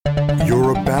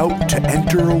about to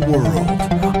enter a world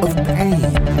of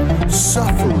pain,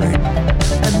 suffering,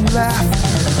 and laughter.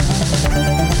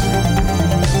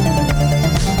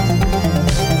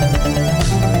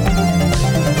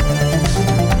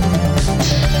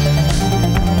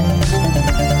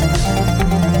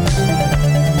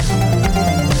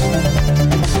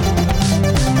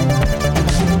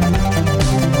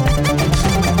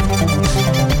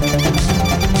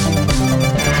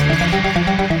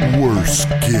 Worst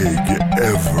gig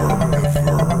ever.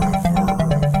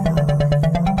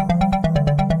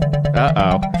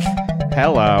 Uh-oh.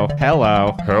 Hello.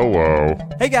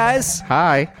 Hey guys,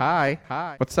 Hi.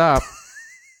 What's up?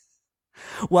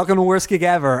 welcome to Worst Gig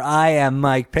Ever. I am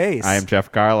Mike Pace. I am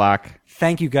Jeff Garlock.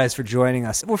 Thank you guys for joining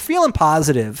us. We're feeling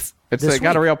positive. It's this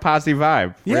got a week. real positive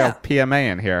vibe. Yeah. Real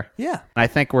PMA in here. Yeah. And I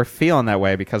think we're feeling that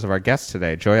way because of our guest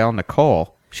today, Joelle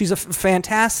Nicole. She's a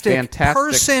fantastic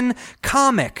person,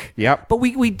 comic. Yep. But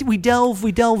we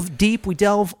delve deep. We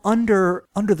delve under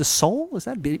the soul. Is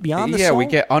that beyond the soul? Yeah, we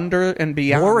get under and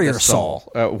beyond Warrior the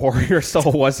soul. Warrior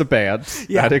Soul was a band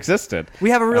that existed. We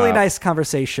have a really nice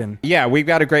conversation. Yeah, we've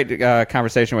got a great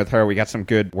conversation with her. We got some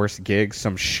good worst gigs,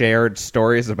 some shared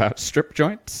stories about strip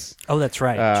joints. Oh, that's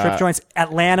right. Strip joints.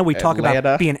 Atlanta. We talk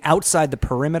about being outside the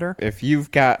perimeter. If you've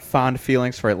got fond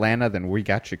feelings for Atlanta, then we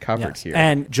got you covered here.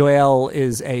 And Joelle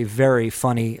is a very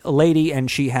funny lady,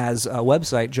 and she has a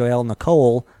website,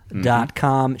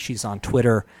 joellenicole.com. She's on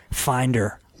Twitter. Find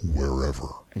her. Wherever.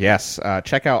 Yes,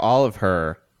 check out all of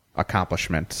her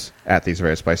accomplishments at these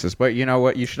various places. But you know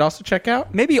what you should also check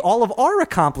out? Maybe all of our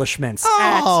accomplishments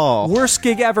at Oh.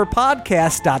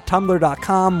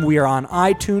 worstgigeverpodcast.tumblr.com. We are on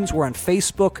iTunes. We're on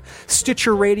Facebook,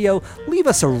 Stitcher Radio. Leave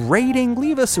us a rating.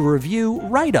 Leave us a review.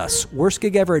 Write us,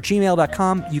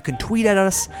 worstgigever@gmail.com. You can tweet at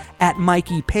us at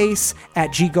Mikey Pace, at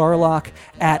ggarlock,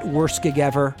 at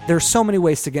worstgigever. There's so many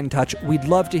ways to get in touch. We'd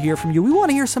love to hear from you. We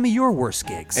want to hear some of your worst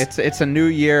gigs. It's a new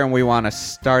year, and we want to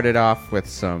start it off with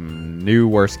some new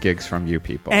worst gigs from you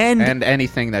people. And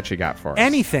anything that you got for us.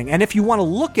 Anything. And if you want to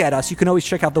look at us, you can always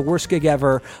check out the Worst Gig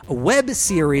Ever web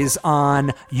series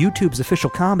on YouTube's official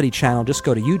comedy channel. Just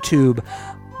go to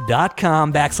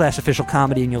youtube.com/official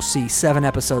comedy and you'll see 7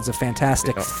 episodes of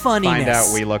fantastic funniness. Find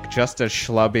out we look just as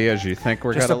schlubby as you think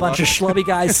we're going to Just a bunch of schlubby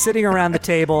guys sitting around the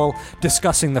table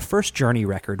discussing the first Journey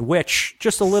record, which,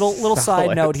 just a little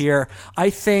side note here, I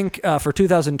think for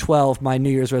 2012, my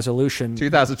New Year's resolution...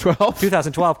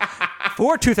 2012?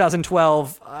 For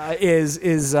 2012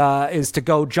 is to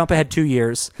go jump ahead 2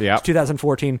 years, Yep. to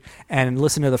 2014, and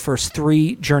listen to the first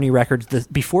 3 Journey records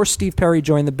before Steve Perry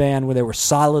joined the band, where they were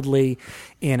solidly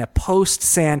in a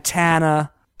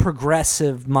post-Santana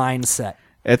progressive mindset.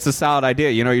 It's a solid idea.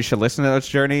 You know you should listen to those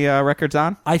Journey records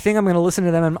on? I think I'm going to listen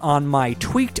to them on my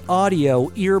Tweaked Audio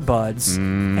earbuds.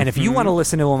 And if you want to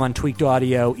listen to them on Tweaked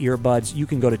Audio earbuds, you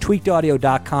can go to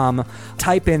tweakedaudio.com,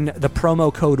 type in the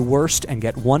promo code WORST, and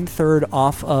get 1/3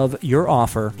 off of your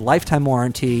offer. Lifetime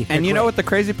warranty. And you know what the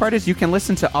crazy part is? You can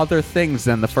listen to other things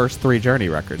than the first 3 Journey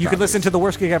records. You can listen to the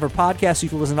Worst Gig Ever podcast. You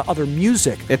can listen to other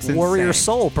music. It's Warrior insane.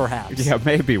 Soul, perhaps. Yeah,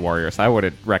 maybe Warriors. I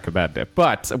wouldn't recommend it.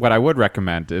 But what I would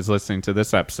recommend is listening to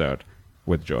this episode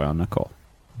with Joelle Nicole.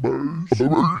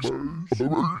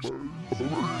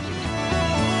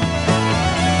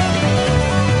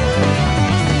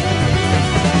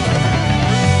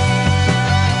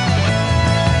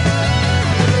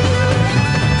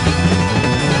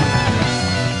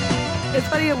 It's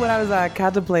funny, when I was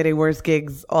contemplating worst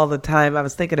gigs all the time, I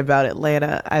was thinking about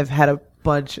Atlanta. I've had a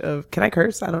bunch of... Can I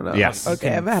curse? I don't know. Yes.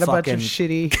 Okay, I've had a bunch of Fucking-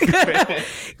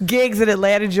 shitty gigs in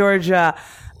Atlanta, Georgia.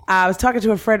 I was talking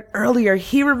to a friend earlier.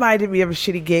 He reminded me of a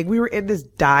shitty gig. We were in this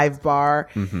dive bar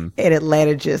in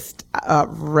Atlanta, just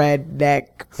redneck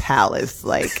palace,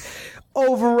 like...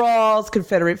 overalls,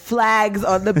 Confederate flags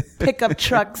on the pickup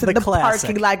trucks in The the classic.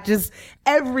 parking lot, just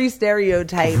every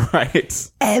stereotype.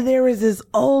 Right. And there was this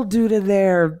old dude in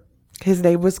there. His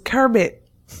name was Kermit.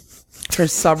 For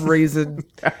some reason.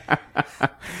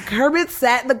 Kermit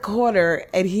sat in the corner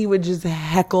and he would just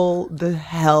heckle the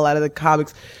hell out of the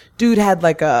comics. Dude had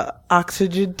like a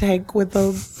oxygen tank with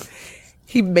him.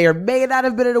 He may or may not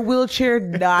have been in a wheelchair,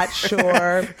 not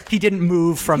sure. He didn't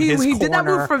move from his He corner. did not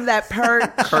move from that perch.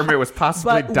 Kermit was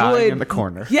possibly but dying would- in the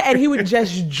corner. Yeah, and he would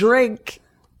just drink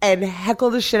and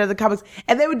heckle the shit out of the comics.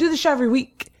 And they would do the show every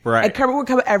week. Right. And Kermit would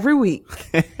come every week.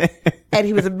 And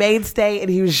he was a mainstay, and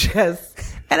he was just...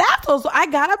 And afterwards, I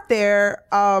got up there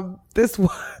this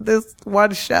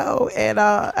one show, and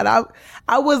I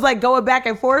was like going back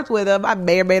and forth with him. I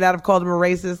may or may not have called him a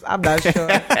racist. I'm not sure.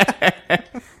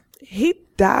 He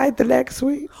died the next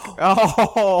week.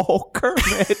 Oh,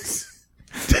 Kermit.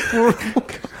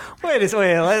 Wait a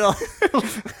second.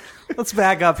 Let's let's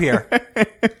back up here.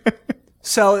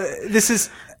 So this is.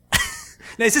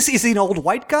 Now, is he an old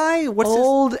white guy? What's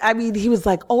old? I mean, he was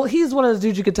like old. He's one of those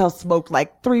dudes you could tell smoked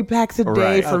like 3 packs a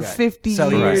day for 50 So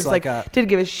he years. was like didn't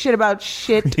give a shit about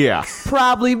shit. Yeah.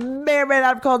 Probably may or may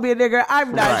not have called me a nigger.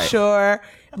 I'm not Right. sure.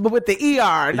 But with the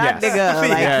ER, not Yes. nigga.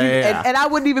 Like, Yeah. And I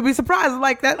wouldn't even be surprised.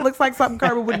 Like, that looks like something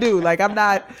Kermit would do. Like, I'm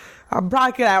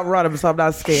probably gonna outrun him, so I'm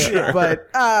not scared. Sure. But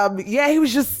yeah, he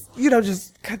was just,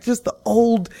 just the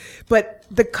old. But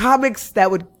the comics that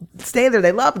would stay there,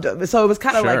 they loved him. So it was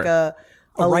kind of Sure. like a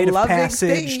rite of loving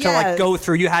passage thing. to like go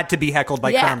through? You had to be heckled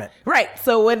by Kermit. Right.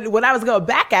 So when I was going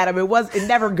back at him, it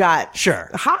never got Sure.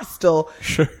 hostile.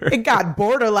 Sure. It got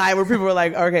borderline where people were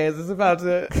like, okay, is this about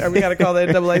to, are we going to call the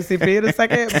NAACP in a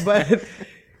second? But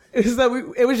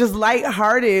so it was just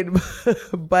lighthearted.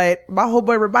 But my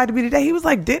homeboy reminded me today, he was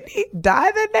like, didn't he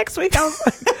die that next week? I was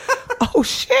like, oh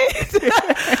shit.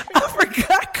 I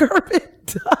forgot Kermit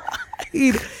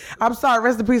died. I'm sorry.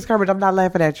 Rest in peace, Kermit. I'm not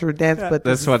laughing at your dance, but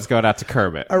This one's going out to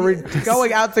Kermit.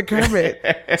 going out to Kermit.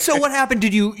 So what happened?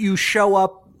 Did you show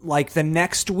up like the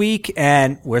next week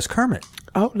and where's Kermit?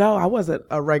 Oh no, I wasn't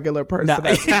a regular person.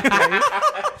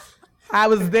 I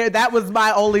was there. That was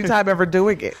my only time ever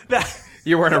doing it.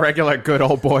 You weren't a regular good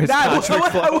old boys country I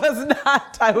club. was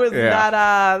not. I was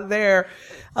not there.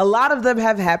 A lot of them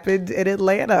have happened in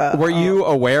Atlanta. Were you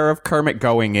aware of Kermit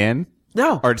going in?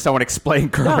 No. Or did someone explain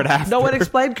Kermit after? No one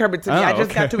explained Kermit to me. Oh, I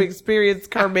just got okay. to experience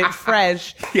Kermit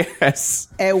fresh Yes.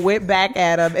 and went back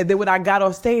at him. And then when I got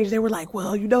on stage, they were like,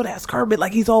 well, that's Kermit.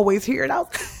 Like, he's always here. And I was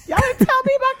like, y'all didn't tell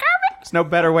me about Kermit. There's no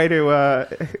better way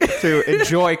to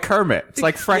enjoy Kermit. It's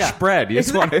like fresh bread. You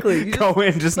just want Exactly. to You go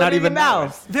in, just not put it in even your know.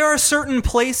 mouth. There are certain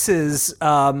places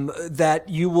that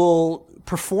you will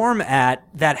perform at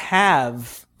that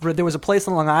have. There was a place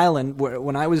on Long Island where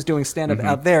when I was doing stand up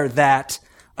out there that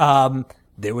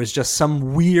there was just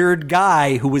some weird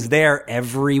guy who was there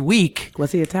every week.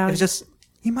 Was he Italian? It was just.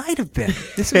 He might have been.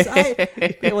 This was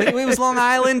it was Long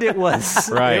Island. It was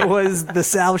Right. It was the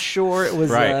South Shore. It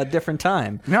was Right. a different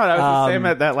time. No, that was the same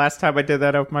at that last time I did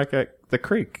that open mic at the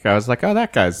Creek. I was like, oh,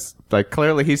 that guy's like,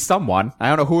 clearly he's someone. I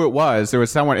don't know who it was. There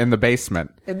was someone in the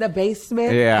basement. In the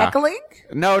basement? Yeah. Heckling?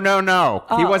 No.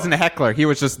 He wasn't a heckler. He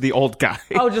was just the old guy.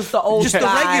 Oh, just the old Just the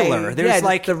guy. regular. There's just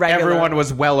like the regular. Everyone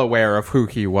was well aware of who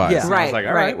he was. Yeah. And I was Right, like,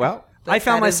 all right, right. well. I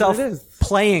found That is what myself it is.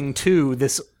 playing to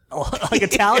this like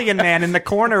Italian man in the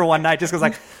corner one night, just because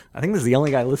like I think this is the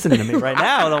only guy listening to me right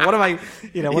now. What am I? What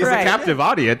He's am a Right. captive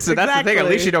audience, and that's the thing. At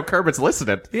Exactly. least you know Kermit's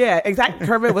listening. Yeah, exactly.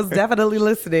 Kermit was definitely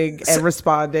listening and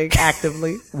responding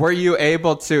actively. Were you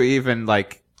able to even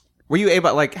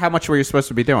how much were you supposed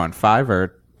to be doing? 5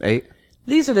 or 8?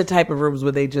 These are the type of rooms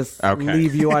where they just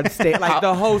leave you on stage. Like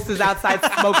the host is outside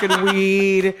smoking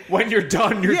weed. When you're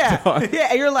done, you're Yeah. done. Yeah.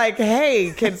 And you're like,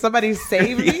 hey, can somebody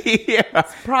save me? Yeah.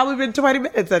 Probably been 20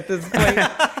 minutes at this point.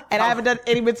 And I haven't done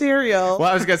any material. Well,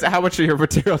 I was gonna say, how much of your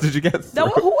material did you get through? No,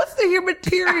 who wants to hear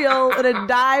material in a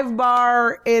dive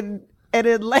bar in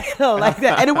Atlanta like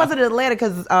that? And it wasn't in Atlanta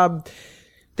because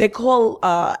they call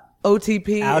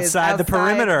OTP Outside the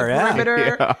perimeter, yeah.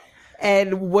 Yeah.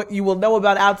 And what you will know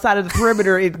about outside of the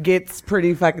perimeter, it gets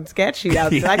pretty fucking sketchy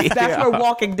outside. That's where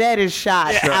Walking Dead is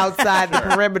shot, outside the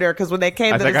perimeter. Because when they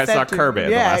came I to think the I saw center, Kermit in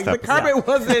the last episode. Kermit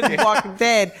was in Walking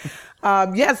Dead.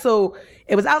 So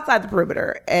it was outside the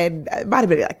perimeter, and it might have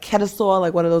been like Kennesaw,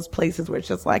 like one of those places where it's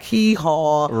just like hee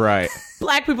haw. Right.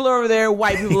 Black people are over there,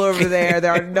 white people are over there.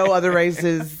 There are no other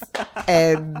races,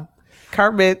 and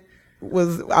Kermit I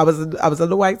was on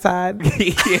the white side.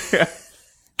 Yeah.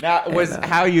 Now,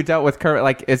 how you dealt with Kermit?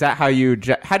 Like, is that how do you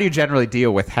generally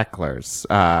deal with hecklers?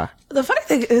 The funny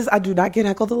thing is, I do not get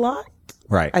heckled a lot.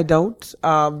 Right. I don't.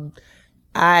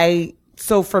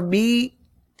 So for me,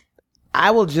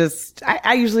 I will just,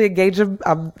 I usually engage them.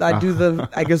 I do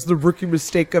the rookie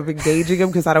mistake of engaging them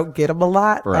because I don't get them a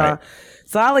lot. Right.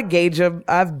 So I'll engage them.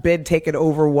 I've been taken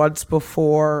over once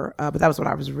before, but that was when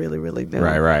I was really, really new.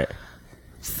 Right.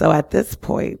 So at this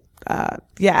point,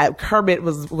 Kermit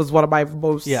was one of my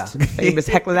most famous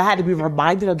hecklers. I had to be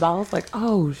reminded about. I was like,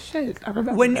 oh shit, I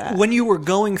remember that. When you were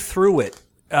going through it,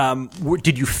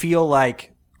 did you feel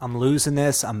like I'm losing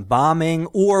this, I'm bombing,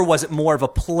 or was it more of a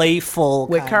playful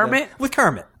With Kermit? With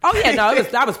Kermit. Oh yeah, no,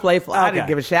 I was playful. I didn't Okay.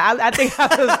 give a shit. I think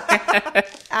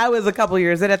I was a couple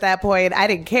years in at that point. I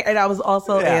didn't care, and I was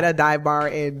also in a dive bar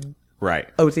in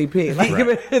Right. OTP.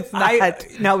 Like, it's not.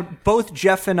 Now, both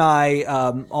Jeff and I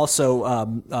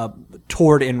also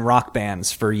toured in rock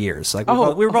bands for years. Like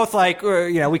we were both like,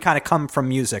 we kind of come from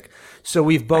music, so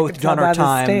we've both done our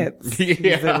time.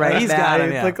 Yeah. Right He's now. got it,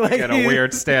 It's yeah. like Got a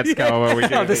weird stance going when we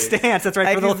do Oh, the these. stance. That's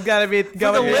right. Like he's got to be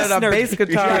going in on a bass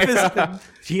guitar.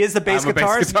 He is the bass I'm a bass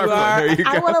guitarist. guitar player. There you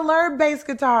I go. want to learn bass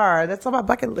guitar. That's on my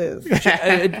bucket list.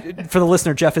 For the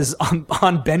listener, Jeff is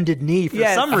on bended knee for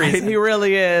Yes, some reason. he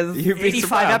really is. You'd be 85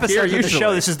 surprised. episodes Here, of the show.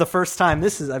 usually. This is the first time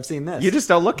I've seen this. You just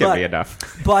don't look at But- me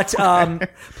enough. But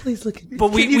Please look at me.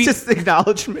 but we Can you just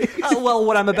acknowledge me? well,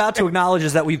 what I'm about to acknowledge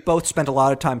is that we've both spent a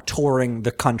lot of time touring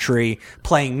the country,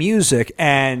 playing music,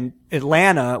 and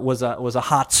Atlanta was a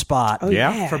hot spot. Oh,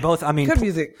 Yeah. for both. I mean, Good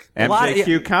music. a lot-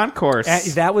 MJQ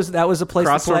Concourse. that was a place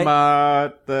Across to play.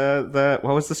 from the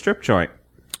what was the strip joint?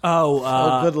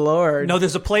 Oh, good Lord. No,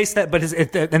 there's a place that, but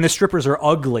and the strippers are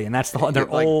ugly, and that's they're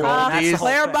Like old. and that's the whole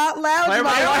thing. Claremont Lounge.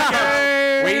 Claremont my Lounge.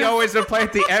 God. We always would play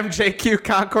at the MJQ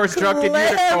Concourse Drunken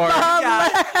Claremont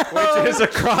Unicorn, which is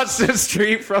across the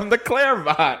street from the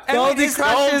Claremont. Goldie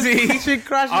crushes, Goldie, she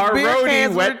crushes our beer roadie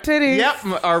cans with her went. titties.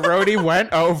 Yep, our roadie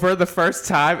went over the first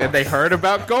time, and they heard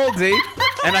about Goldie,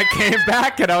 and I came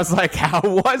back and I was like, "How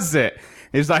was it?"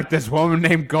 He's like, "This woman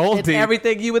named It's Goldie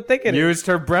everything you would think it is. used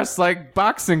her breasts like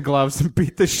boxing gloves and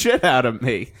beat the shit out of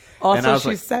me." And I Also, was she's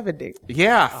like, 70.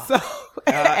 "Yeah."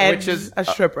 And which is a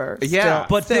stripper. yeah.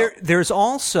 still. But there's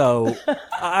also,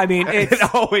 I mean, it's,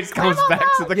 It always comes back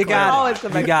to the you got Always it.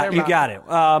 come back You to got, you Claremont.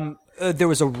 got it. There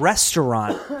was a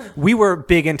restaurant. We were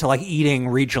big into like eating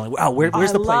regionally. Wow,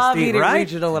 where's the place I love to eat, eating right?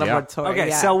 regional when Yeah. I'm on tour. Okay,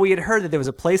 yeah. so we had heard that there was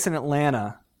a place in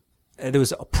Atlanta. There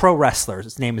was a pro wrestler.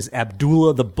 His name is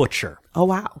Abdullah the Butcher. Oh,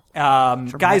 wow.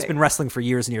 Guy's been wrestling for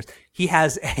years and years. He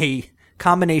has a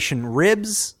combination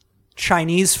ribs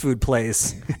Chinese food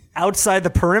place outside the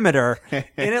perimeter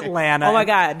in Atlanta. Oh, my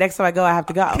God. Next time I go, I have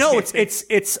to go. No,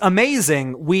 it's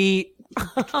amazing. We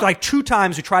like 2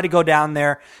 times we tried to go down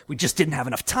there. We just didn't have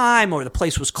enough time, or the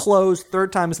place was closed.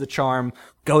 3rd time is the charm.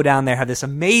 Go down there, have this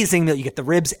amazing meal. You get the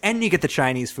ribs and you get the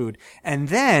Chinese food, and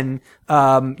then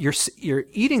you're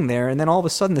eating there, and then all of a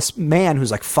sudden, this man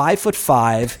who's like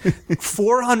 5'5",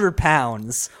 400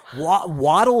 pounds,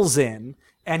 waddles in.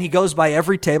 And he goes by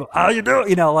every table. How you doing?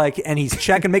 You know, like, and he's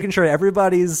checking, making sure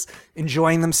everybody's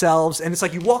enjoying themselves. And it's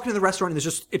like you walk into the restaurant and there's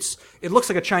just, it looks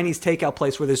like a Chinese takeout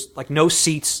place where there's like no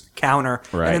seats, counter.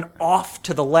 Right. And then off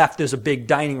to the left, there's a big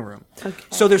dining room. Okay.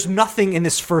 So there's nothing in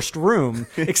this first room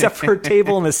except for a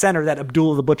table in the center that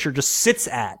Abdullah the Butcher just sits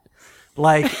at.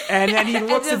 Like, and then he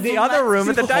looks at the other room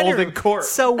at the dining holding room. court.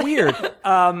 So weird.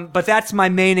 But that's my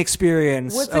main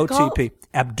experience. What's it OTP. called?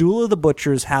 Abdullah the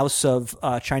Butcher's House of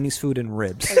Chinese Food and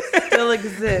Ribs. Still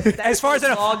exists. As far as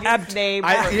I know, longest name. for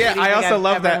I anything also I've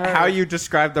love ever that heard. how you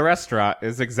describe the restaurant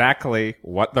is exactly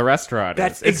what the restaurant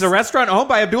That's is. It's a restaurant owned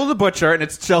by Abdullah the Butcher, and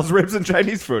it sells ribs and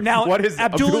Chinese food. Now, what is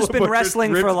Abdullah's been Butcher's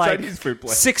wrestling ribs for and like Chinese food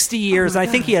place? 60 years. and I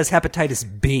think he has hepatitis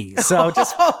B. So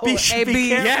just be AB.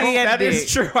 careful. Yes, that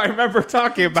is true. I remember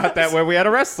talking about that when we had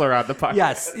a wrestler on the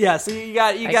podcast. Yes. So you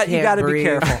got can't to be breathe.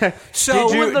 careful. So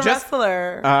Did Who you- was the just-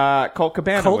 wrestler? Colt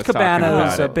Cabana. Colt was talking Cabana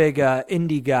about is a it. big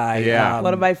indie guy. Yeah.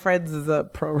 One of my friends is a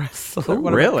pro wrestler.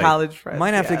 One of really? my college friends.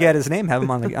 might have to yeah. get his name, have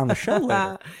him on the show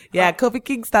later. Yeah, Kofi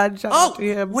Kingston. Shout out to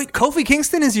him. Wait, Kofi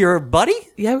Kingston is your buddy?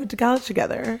 Yeah, we went to college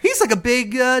together. He's like a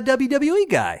big WWE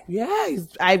guy. Yeah,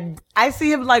 I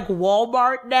see him like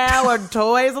Walmart now or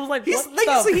toys. I was like, He's what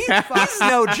the he's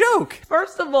no joke.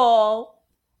 First of all,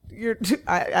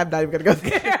 I'm not even gonna go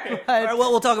there. All right,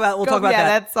 well, we'll talk about Yeah,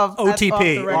 that. that's off- that's OTP off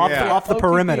the record. off the OTP.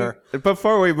 perimeter.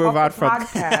 Before we move on the from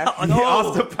podcast.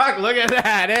 off the puck, look at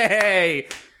that! Hey,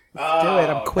 Do it.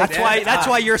 I'm quick. That's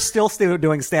why you're still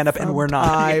doing stand up and we're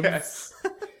not. yes.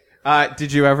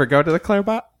 Did you ever go to the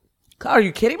Claremont? Are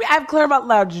you kidding me? I have Claremont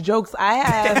Lounge jokes. I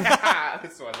have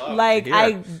This one, I love like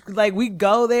to hear. we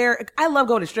go there. I love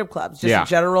going to strip clubs, just Yeah. in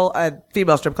general.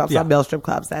 Female strip clubs, not male strip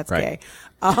clubs. That's Right. gay.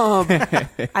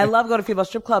 I love going to female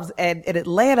strip clubs, and in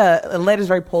Atlanta's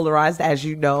very polarized, as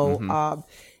you know,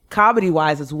 comedy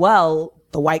wise as well.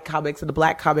 The white comics and the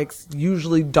black comics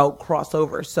usually don't cross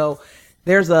over. So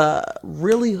there's a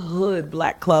really hood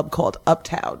black club called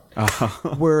Uptown,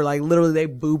 where like literally they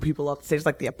boo people off the stage,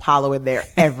 like the Apollo in there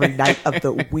every night of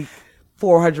the week.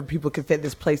 400 people can fit in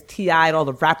this place. T.I. and all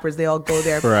the rappers, they all go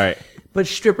there. Right. But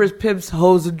strippers, pimps,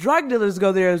 hoes, and drug dealers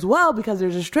go there as well because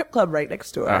there's a strip club right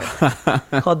next to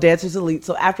it called Dancers Elite.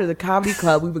 So after the comedy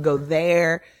club, we would go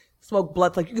there, smoke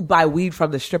blunts. Like you could buy weed from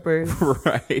the strippers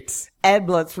Right. and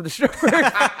blunts from the strippers.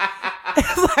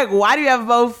 It's like, why do you have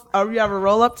both? You have a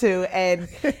roll up too, and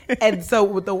so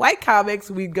with the white comics,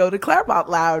 we'd go to Claremont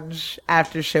Lounge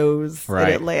after shows in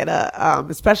Atlanta,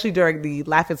 especially during the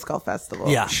Laughing Skull Festival.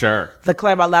 Yeah. Sure. The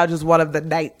Claremont Lounge is one of the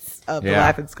nights of the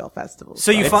Laughing Skull Festival.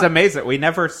 So you It's amazing. We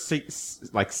never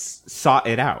sought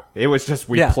it out. It was just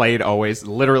we played always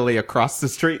literally across the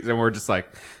street, and we're just like,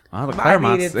 oh, the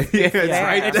Claremont's. It's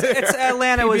right there. It's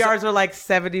Atlanta was. PBRs are like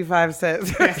 75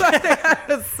 cents.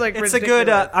 It's like It's a good.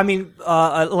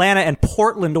 Atlanta and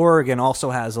Portland, Oregon, also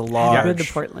has a large I've been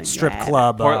to Portland, strip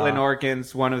club. Portland,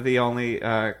 Oregon's one of the only,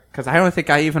 because I don't think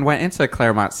I even went into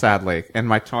Claremont, sadly, in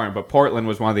my touring, but Portland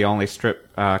was one of the only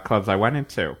strip clubs I went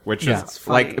into, which is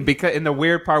like, because in the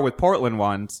weird part with Portland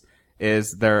ones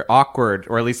is they're awkward,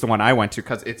 or at least the one I went to,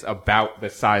 because it's about the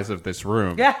size of this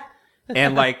room. Yeah.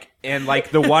 And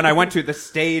the one I went to, the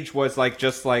stage was like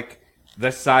just like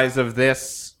the size of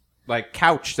this like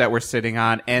couch that we're sitting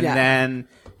on, and then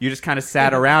you just kind of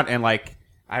sat around, and like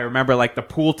I remember like the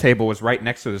pool table was right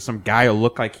next to some guy who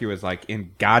looked like he was like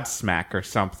in Godsmack or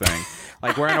something,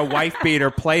 like wearing a wife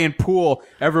beater, playing pool.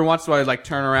 Every once in a while, he'd like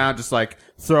turn around, just like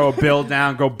throw a bill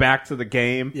down, go back to the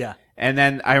game. Yeah. And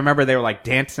then I remember they were like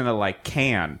dancing to like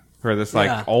Can. For this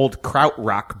like old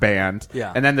krautrock band.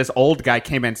 Yeah. And then this old guy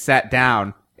came and sat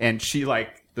down, and she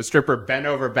like the stripper bent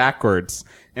over backwards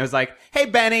and was like, "Hey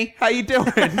Benny, how you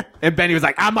doing?" And Benny was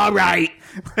like, "I'm all right."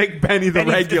 Like Benny the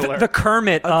regular. The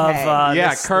Kermit of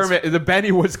Kermit. The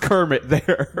Benny was Kermit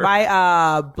there.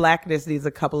 My blackness needs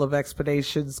a couple of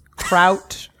explanations.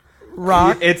 Kraut,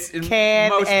 rock, Can,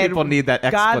 most people need that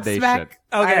explanation. Godsmack.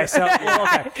 Okay,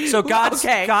 so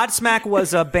Godsmack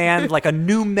was a band, like a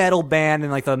new metal band in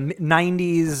like the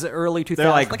 90s, early 2000s. They're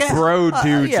like bro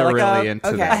dudes are like really into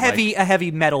that. A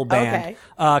heavy metal band.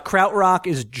 Krautrock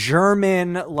is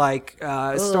German, like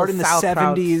started in the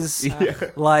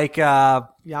 70s, like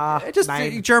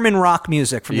German rock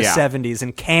music from the 70s.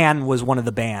 And Can was one of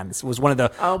the bands. It was one of the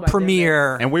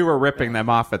premier. And we were ripping them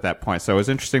off at that point, so it was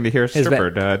interesting to hear a stripper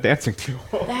dancing to.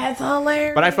 That's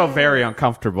hilarious. But I felt very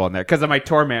uncomfortable in there because my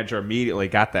tour manager immediately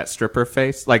got that stripper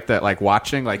face, like that, like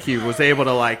watching, like he was able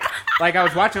to like I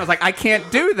was watching, I was like, I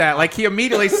can't do that. Like he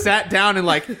immediately sat down and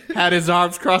like had his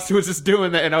arms crossed, he was just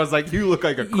doing that, and I was like, you look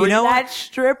like a creep. You know, that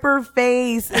stripper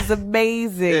face is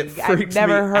amazing. I've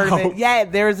never heard of it. Yeah,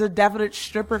 there's a definite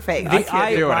stripper face. I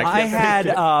can't do it. I had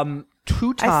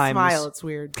 2 times. I smile. It's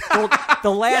weird. Well, the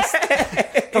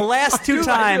last 2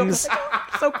 times.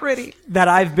 So pretty. That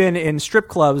I've been in strip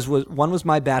clubs one was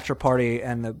my bachelor party,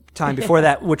 and the time before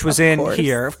that, which was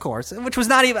here, of course, which was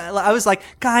not even. I was like,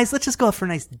 guys, let's just go out for a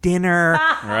nice dinner.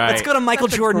 Right. Let's go to Michael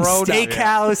Jordan's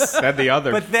Steakhouse. Then the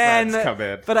other friends come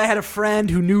in. But I had a friend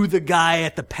who knew the guy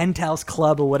at the Penthouse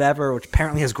Club or whatever, which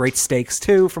apparently has great steaks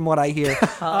too, from what I hear.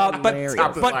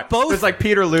 But both, it's like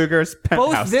Peter Luger's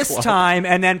Penthouse both this Club. time,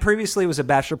 and then previously was a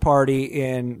bachelor party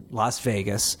in Las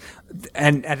Vegas.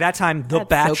 And at that time, The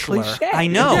Bachelor. So I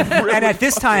know. And at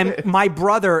this time, my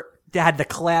brother had the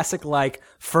classic, like,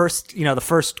 first, the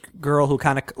first girl who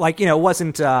kind of, like, it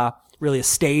wasn't really a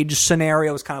stage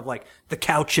scenario. It was kind of like the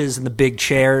couches and the big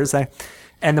chairs.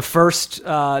 And the first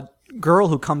girl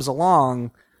who comes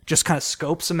along just kind of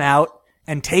scopes him out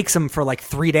and takes him for like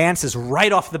 3 dances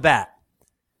right off the bat.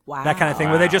 Wow. That kind of thing,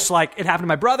 where they just like, it happened to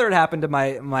my brother, it happened to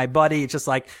my buddy. It's just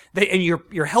like and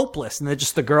you're helpless, and then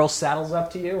just the girl saddles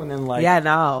up to you, and then like, yeah,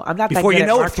 no, I'm not. Before that you good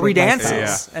know at it, 3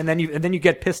 dances, Yeah. and then you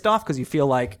get pissed off because you feel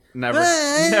like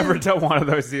never done one of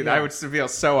those either. I would feel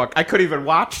so. I couldn't even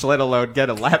watch, let alone get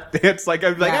a lap dance. Like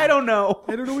I'd be like, I don't know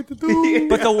what to do.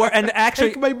 But and actually,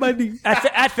 take my money at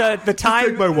the time,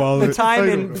 take my wallet. The time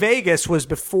in Vegas was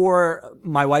before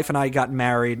my wife and I got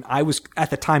married. I was at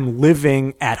the time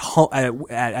living at home.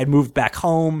 I moved back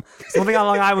home. Living on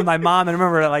Long Island with my mom, and I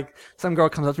remember like some girl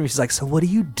comes up to me, she's like, "So what are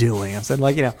you doing?" I said,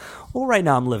 like, well, right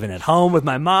now I'm living at home with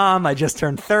my mom. I just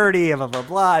turned 30, and blah blah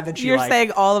blah. And then You're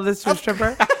saying all of this to a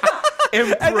stripper?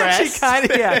 Impressed. And then she kind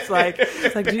of it's like,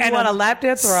 do you want a lap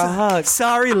dance or a hug?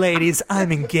 Sorry, ladies,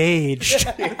 I'm engaged.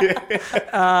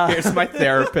 Here's my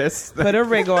therapist. Put a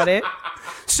ring on it.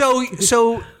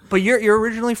 So. But you're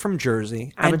originally from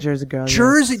Jersey. I'm a Jersey girl.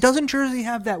 Doesn't Jersey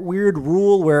have that weird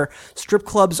rule where strip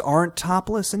clubs aren't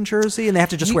topless in Jersey and they have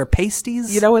to just wear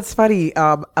pasties? You know what's funny?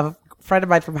 A friend of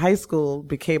mine from high school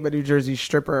became a New Jersey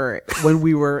stripper when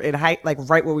we were in right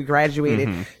when we graduated.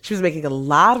 Mm-hmm. She was making a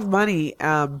lot of money,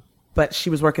 but she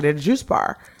was working at a juice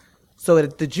bar. So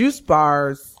at the juice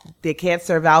bars, they can't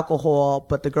serve alcohol,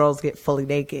 but the girls get fully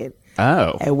naked.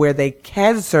 Oh. And where they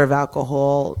can serve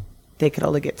alcohol, they can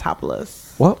only get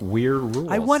topless. What weird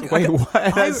rules? I wonder. Wait, what?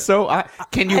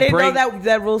 Can you I didn't bring? know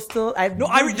that rule still.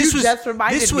 This just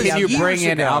reminded me. Can you bring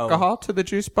in ago. alcohol to the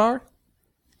juice bar?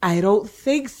 I don't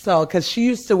think so, because she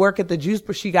used to work at the juice,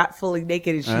 but she got fully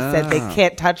naked, and she said they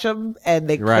can't touch them and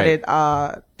they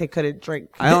couldn't drink.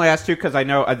 I only asked you because I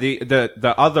know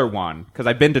the other one, because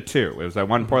I've been to two. It was at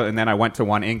one Portland, and then I went to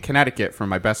one in Connecticut for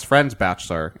my best friend's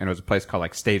bachelor, and it was a place called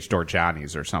like Stage Door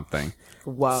Johnny's or something.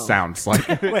 Wow. Sounds like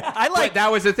I like But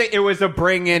that was the thing. It was a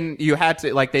bring in. You had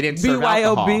to like they didn't serve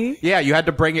alcohol. BYOB? Yeah, you had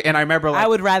to bring it. And I remember like I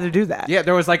would rather do that. yeah,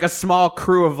 there was like a small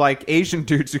crew of like Asian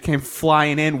dudes who came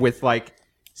flying in with like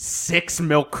 6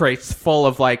 milk crates full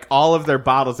of like all of their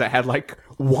bottles that had like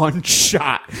one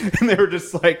shot, and they were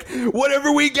just like,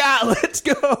 "Whatever we got, let's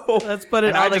go. Let's put it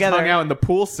and all I just together." hung out in the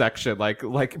pool section,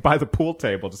 like by the pool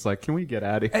table, just like, "Can we get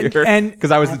out of here?" And-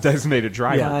 Because I was the designated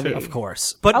driver yeah, too. of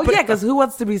course. But Oh, yeah, because who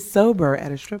wants to be sober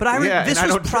at a strip But club? Yeah, this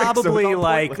and I was don't drink, so it's probably all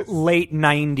like pointless. late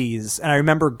 90s. And I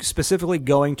remember specifically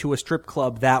going to a strip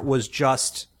club that was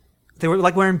just, they were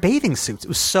like wearing bathing suits. It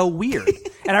was so weird.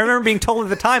 And I remember being told at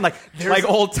the time, like, like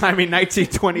old timey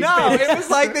 1920s. no, it was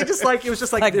like, it was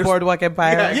just like, Like there's- Boardwalk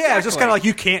Empire. Yeah, it was just kind of like,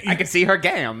 you can't, I can see her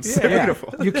gams. yeah.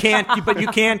 Beautiful. You can't, but you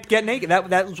can't get naked. That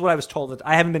was what I was told.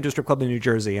 I haven't been to a strip club in New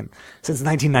Jersey since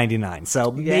 1999.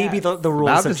 So maybe the rules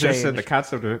Bob have is just changed. the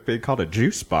concept of it being called a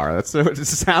juice bar. It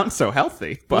sounds so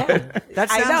healthy, but That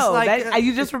I sounds know. like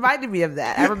You just reminded me of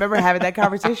that. I remember having that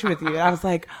conversation with you, and I was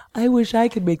like, I wish I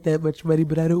could make that much money,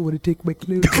 but I don't want to take my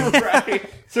clothes off. right.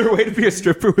 Is there a way to be a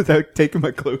stripper without taking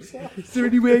my clothes off? Is there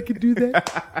any way I could do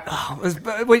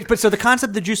that? Wait, so the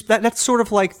concept of the juice, that's sort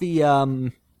of like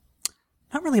the,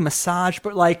 not really a massage,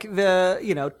 but like the,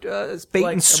 bait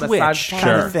Like and a switch massage kind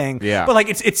Sure. of thing. Yeah. But like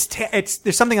it's,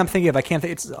 there's something I'm thinking of. I can't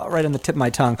think, it's right on the tip of my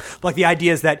tongue. But like the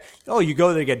idea is that, you go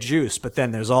there to get juice, but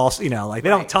then there's also, like they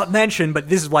don't mention, but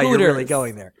this is why you're Hooters. really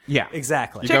going there. Yeah.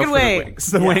 Exactly. You Chicken go for the wings.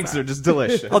 The wings are just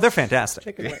delicious. Oh, they're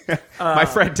fantastic. My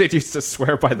friend did used to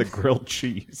swear by the grilled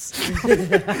cheese.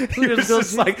 He was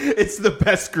just like, it's the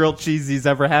best grilled cheese he's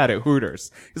ever had at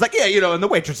Hooters. He's like, yeah, and the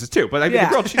waitresses too, but I mean, Yeah.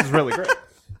 the grilled cheese is really great.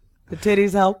 The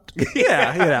titties helped.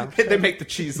 Yeah, They make the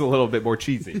cheese a little bit more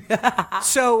cheesy.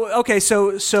 So, okay,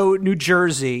 so New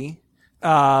Jersey,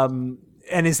 and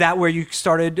is that where you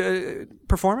started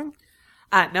performing?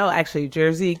 No, actually,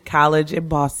 Jersey, college in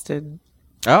Boston.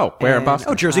 Oh, where in And-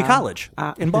 Boston? Oh, Jersey College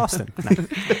in Boston.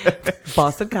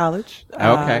 Boston College. Okay,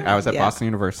 I was at yeah. Boston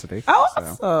University. Oh, so.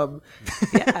 awesome.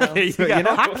 Yeah. You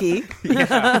know, Hockey.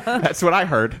 that's what I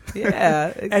heard. Yeah.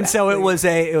 Exactly. And so it was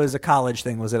a college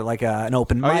thing. Was it like an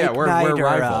open mic yeah, we're night or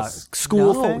rivals. a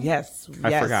school No, thing? yes. I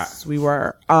yes, forgot. we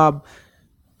were. I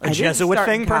didn't Jesuit start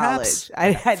thing, in perhaps?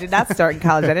 college. I did not start in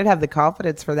college. I didn't have the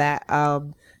confidence for that.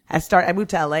 I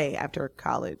moved to LA after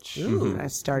college. I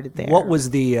started there. What was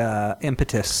the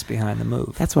impetus behind the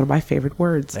move? That's one of my favorite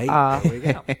words. Hey, there you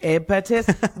go. Impetus.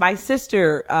 My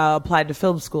sister applied to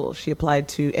film school. She applied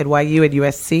to NYU and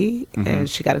USC, and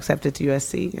she got accepted to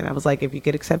USC. And I was like, if you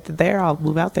get accepted there, I'll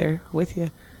move out there with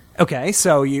you. Okay,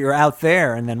 so you're out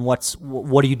there, and then what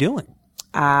are you doing?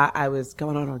 I was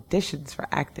going on auditions for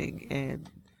acting, and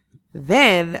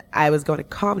then I was going to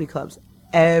comedy clubs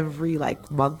every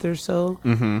month or so.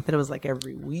 Then it was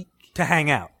every week. To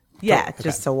hang out. Yeah,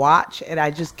 just to watch. And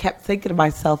I just kept thinking to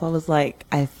myself, I was like,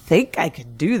 I think I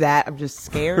could do that. I'm just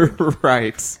scared.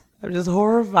 Right. I'm just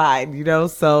horrified,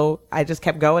 So I just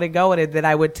kept going and going. And then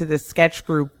I went to this sketch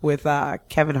group with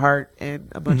Kevin Hart and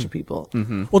a bunch of people.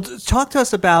 Well, talk to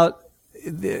us about.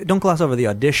 Don't gloss over the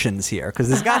auditions here, because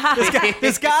there's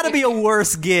got to be a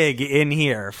worse gig in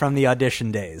here from the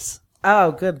audition days.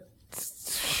 Oh, good.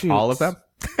 Shoot. All of them?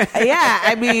 Yeah,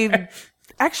 I mean,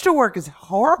 extra work is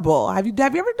horrible. Have you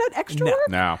ever done extra work?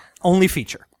 No. Only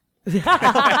feature.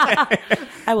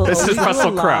 I will. This only is do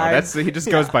Russell it Crowe. live. He just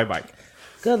goes by Mike.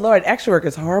 Good Lord, extra work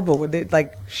is horrible when they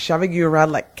shoving you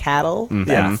around like cattle.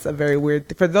 That's a very weird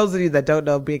thing. For those of you that don't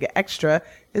know, being an extra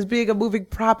is being a moving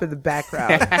prop in the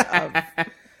background.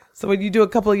 So when you do a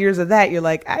couple of years of that, you're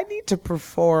like, I need to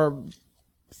perform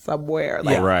somewhere.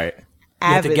 Like, Right. You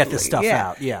have to get avidly. this stuff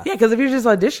out, yeah. Yeah, because if you're just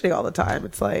auditioning all the time,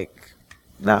 it's like,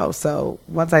 no. So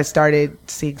once I started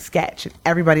seeing sketch, and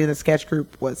everybody in the sketch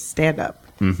group was stand up.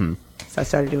 So I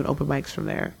started doing open mics from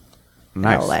there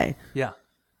Nice. in LA.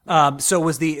 Yeah. So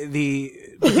was the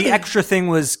extra thing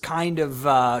was kind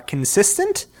of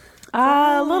consistent?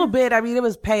 A little bit. I mean, it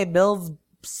was paying bills,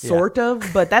 sort of,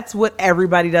 but that's what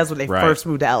everybody does when they Right. first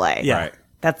move to LA. Yeah. Right.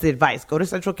 That's the advice. Go to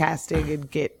Central Casting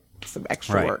and get some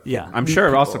extra Right. work. Yeah. I'm sure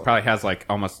it also probably has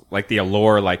almost the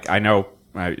allure. I know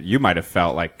you might have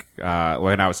felt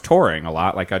when I was touring a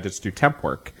lot, I just do temp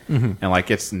work, and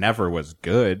it's never was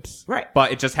good, Right.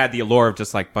 But it just had the allure of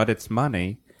just but it's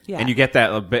money, Yeah. and you get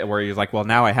that a bit where you're like, well,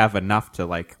 now I have enough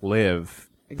to live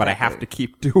but I have to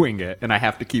keep doing it, and I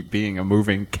have to keep being a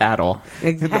moving cattle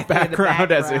in the Exactly, in the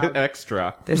background as an background.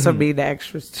 extra. There's some mean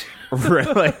extras too.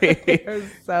 Really? They're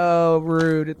so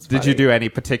rude. It's Did you funny. do any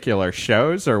particular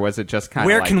shows, or was it just kind of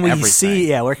Where like can we everything? see?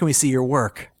 Yeah, where can we see your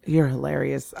work? You're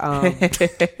hilarious. I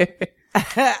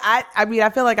mean, I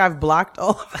feel like I've blocked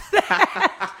all of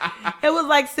that. It was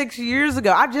like 6 years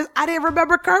ago. I didn't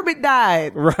remember Kermit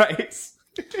died. Right.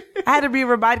 I had to be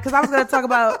reminded because I was going to talk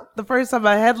about the first time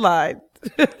I headlined.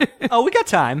 Oh, we got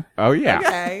time. Oh, yeah.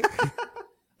 Okay.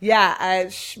 Yeah,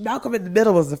 Malcolm in the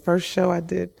Middle was the first show I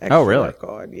did. Oh, really? Work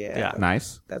on. Yeah. Yeah.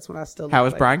 Nice. That's when I still. How looked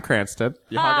was like- Bryan Cranston?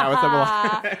 You hung out with him a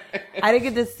lot. I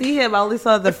didn't get to see him. I only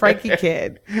saw the Frankie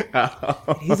kid.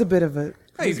 Oh. He's a bit of a.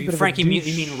 he's a bit of a Frankie, douche.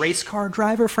 you mean race car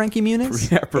driver Frankie Muniz?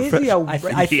 Yeah, Is he a I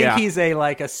think Yeah. he's a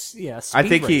speed I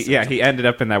think racer. he ended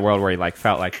up in that world where he like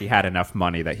felt like he had enough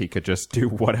money that he could just do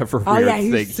whatever Oh weird yeah,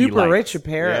 thing he's he super liked. rich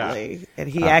apparently, and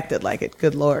he acted like it.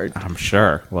 Good lord. I'm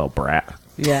sure, little brat.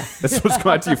 Yeah. This was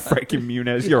going to you, Frankie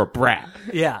Muniz. You're a brat.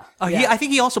 Yeah. Yeah. I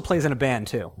think he also plays in a band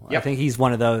too. I Yep. think he's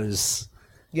one of those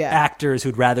Yeah. actors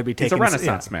who'd rather be a taken.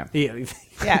 Renaissance man. Yeah.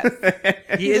 Yeah.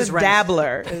 He He's is a Renaissance-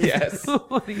 dabbler. Yes.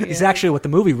 He's actually with the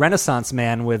movie Renaissance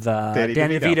Man with Danny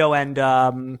DeVito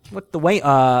and what the Wayne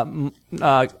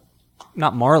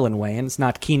not Marlon Wayans,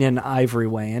 not Keenan Ivory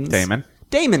Wayans.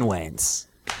 Damon Wayans.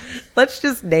 Let's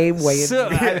just name Wayne. So,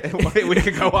 we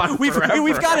could go on. we've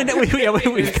got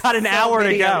an hour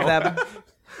to go. I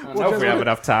don't know if we have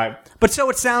enough time. But so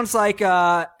it sounds like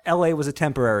L.A. was a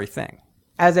temporary thing.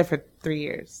 I was there for 3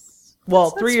 years.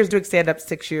 Well, 3 years doing stand up,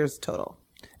 6 years total.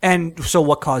 And so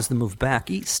what caused the move back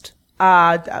east?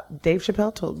 Dave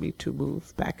Chappelle told me to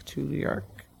move back to New York.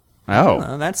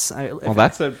 Oh, That's well,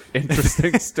 that's an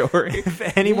interesting story.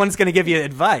 if anyone's going to give you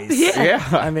advice. Yeah.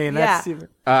 I mean, that's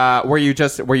Yeah. Were you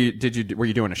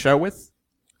doing a show with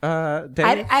Dave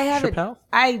I haven't. Chappelle?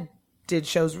 I did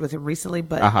shows with him recently,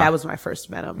 but Uh-huh. that was when I first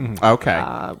met him. Okay.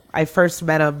 I first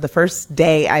met him the first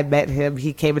day I met him.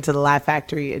 He came into the Laugh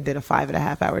Factory and did a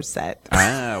 5.5 hour set.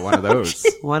 One of those.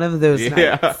 One of those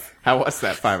Yeah. nights. How was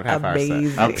that 5.5 hour Amazing.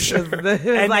 set? I'm sure. It was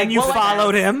and like, then you well,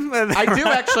 followed him. I do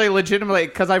actually legitimately,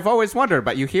 because I've always wondered,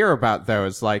 but you hear about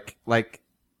those, like,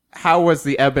 how was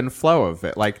the ebb and flow of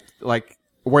it? Like,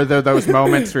 were there those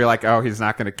moments where you're like, oh, he's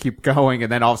not going to keep going,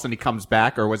 and then all of a sudden he comes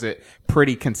back, or was it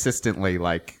pretty consistently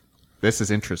like, this is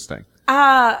interesting?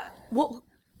 Well,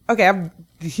 okay, I'm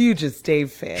the hugest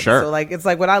Dave fan. Sure. So, like, it's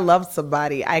like when I love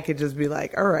somebody, I could just be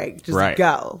like, all right, just Right.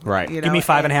 go. Right. You know? Give me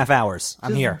 5.5 And hours. I'm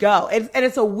just here. Go. And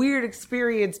it's a weird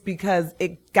experience because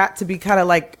it got to be kind of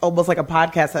like almost like a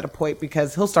podcast at a point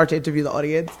because he'll start to interview the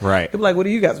audience. Right. He'll be like, what do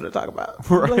you guys want to talk about?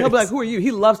 He'll be like, who are you?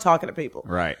 He loves talking to people.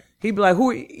 Right. He'd be like,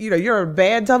 who, you're a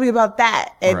band? Tell me about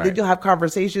that. And Right. then you'll have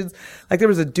conversations. Like there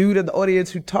was a dude in the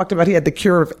audience who talked about he had the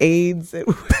cure of AIDS. It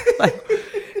was like,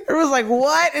 it was like,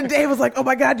 what? And Dave was like, oh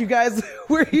my God, you guys,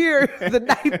 we're here the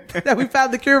night that we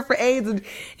found the cure for AIDS. And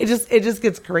it just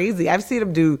gets crazy. I've seen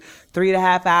him do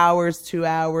 3.5 hours, 2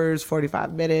 hours,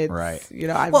 45 minutes. Right. You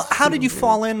know, I've Well, how seen did him you do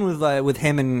fall in with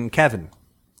him and Kevin?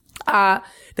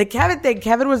 the Kevin thing,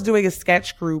 Kevin was doing a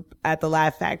sketch group at the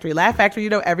Laugh Factory. Laugh Factory, you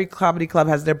know, every comedy club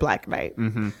has their Black Night.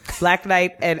 Mm-hmm. Black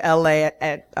Night in LA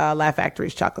at Laugh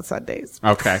Factory's Chocolate Sundays.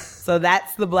 Okay. So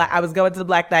that's I was going to the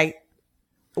Black Night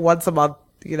once a month,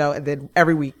 you know, and then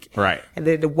every week. Right. And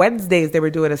then the Wednesdays they were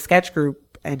doing a sketch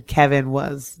group and Kevin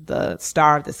was the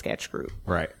star of the sketch group.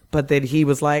 Right. But then he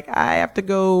was like, I have to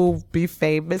go be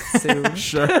famous soon.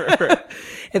 Sure.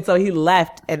 And so he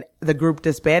left and the group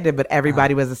disbanded, but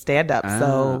everybody was a stand up.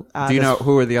 So, Do you know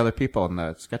who are the other people in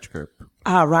the sketch group?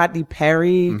 Rodney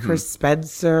Perry, Mm-hmm. Chris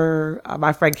Spencer,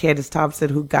 my friend Candace Thompson,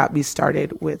 who got me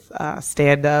started with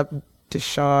stand up,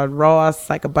 Deshaun Ross,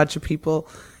 like a bunch of people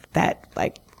that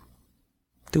like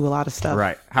do a lot of stuff.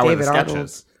 Right. How were the David sketches?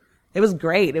 Arnold. It was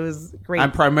great. It was great.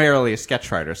 I'm primarily a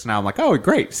sketch writer, so now I'm like, oh,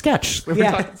 great, sketch.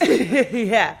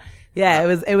 Yeah. Yeah.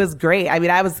 It was great. I mean,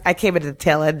 I came into the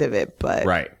tail end of it, but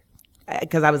Right.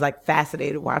 because I was like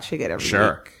fascinated watching it every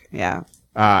Sure. week. Yeah.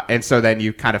 And so then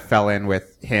you kind of fell in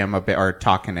with him a bit, or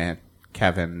talking to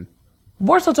Kevin.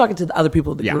 More so talking to the other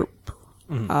people in the Yeah.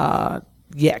 group.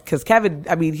 Yeah, because Kevin,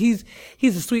 I mean, he's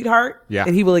a sweetheart. Yeah.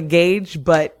 And he will engage,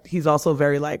 but he's also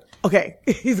very like, okay,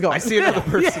 he's going. I see another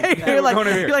person. Yeah, Yeah, you're, we're like, going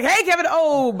over here. you're like, hey, Kevin.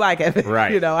 Oh, bye, Kevin.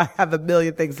 Right. You know, I have a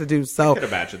million things to do. So I could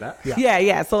imagine that.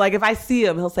 yeah. So like, if I see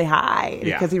him, he'll say hi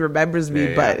Yeah. because he remembers me,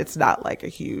 Yeah, but yeah. it's not like a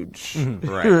huge.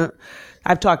 Right.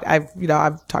 I've talked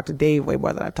to Dave way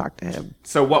more than I've talked to him.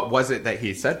 So what was it that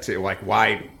he said to you? Like,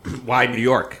 why New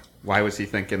York? Why was he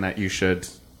thinking that you should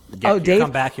get here? Dave,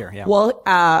 Come back here, yeah. Well,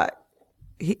 I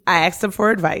asked him for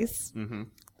advice,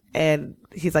 And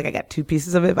he's like, I got 2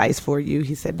 pieces of advice for you.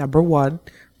 He said, number 1,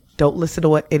 don't listen to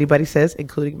what anybody says,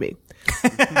 including me.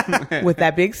 With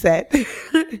that being said,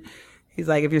 he's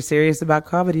like, if you're serious about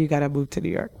comedy, you got to move to New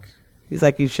York. He's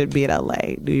like, you should be in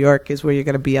LA. New York is where you're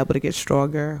going to be able to get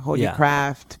stronger, hone your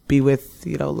craft, be with,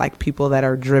 like people that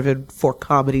are driven for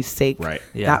comedy's sake, Right.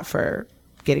 not for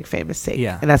getting famous sake.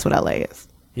 Yeah. And that's what LA is.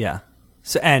 Yeah.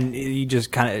 So, and you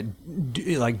just kind of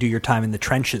do your time in the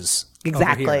trenches.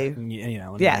 Exactly. Over here, and,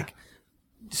 and Yeah. like,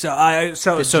 so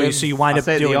you wind I'll up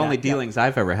say doing the only that. dealings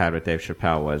I've ever had with Dave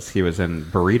Chappelle was he was in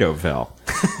Burritoville,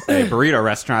 a burrito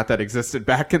restaurant that existed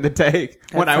back in the day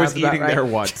when I was sounds about eating right. there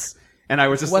once. And I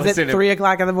was just Was it listening. 3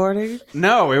 o'clock in the morning?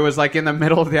 No, it was like in the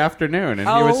middle of the afternoon, and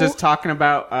he was Oh. just talking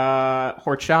about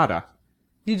horchata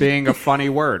being a funny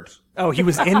word. Oh, he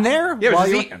was in there. Yeah, it while was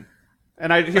you just eating.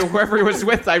 And whoever he was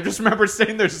with, I just remember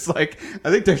sitting there just like,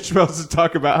 I think Dave Chappelle's just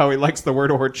talking about how he likes the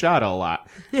word horchata a lot.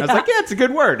 I was like, yeah, it's a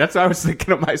good word. That's what I was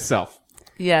thinking of myself.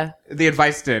 Yeah. The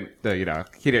advice didn't,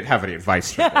 he didn't have any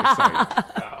advice for me. So,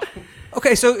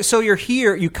 Okay, so you're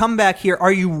here. You come back here.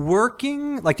 Are you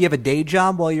working? Like, do you have a day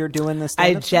job while you're doing this?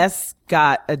 I just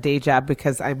got a day job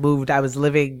because I moved. I was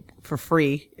living for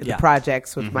free in Yeah. the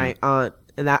projects with my aunt,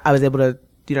 and I was able to,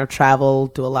 travel,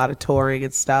 do a lot of touring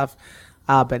and stuff.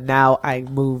 But now I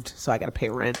moved, so I got to pay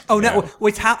rent. Oh no!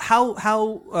 Wait,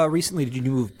 how recently did you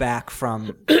move back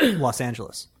from Los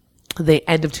Angeles? The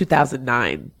end of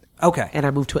 2009, Okay, and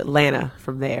I moved to Atlanta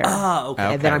from there.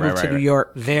 okay. And then I Okay, moved right, to right, New right.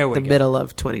 York There we the go. middle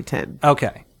of 2010.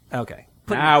 okay.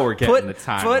 now we're getting the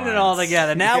timelines. Putting it all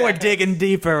together. Now we're digging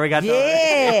deeper. We got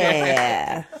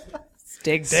Yeah.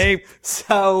 Dig deep.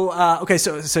 So okay,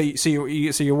 so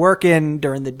you're working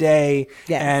during the day,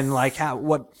 Yes. and like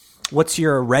what's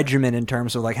your regimen in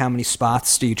terms of like how many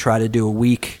spots do you try to do a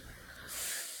week?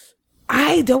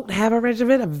 I don't have a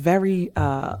regimen. I'm very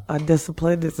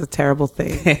undisciplined. It's a terrible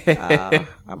thing.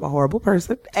 I'm a horrible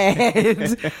person,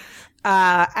 and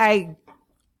I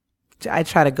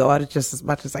try to go out just as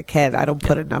much as I can. I don't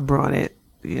put a number on it.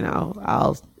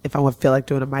 I'll if I feel like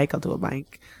doing a mic, I'll do a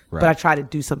mic. But I try to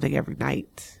do something every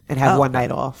night and have one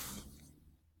night off.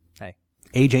 Hey,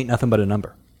 age ain't nothing but a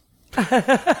number. I'm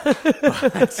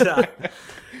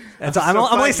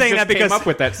only saying that because came up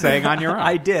with that saying on your own.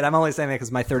 I did. I'm only saying that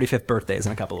because my 35th birthday is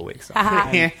in a couple of weeks. So,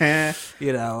 Well,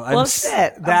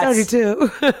 shit. I'm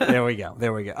 32. There we go.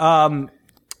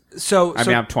 So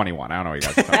I'm 21. I don't know what you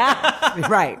guys are talking about.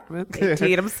 Right.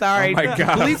 18. I'm sorry. Oh my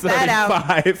God. Bleep that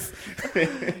out.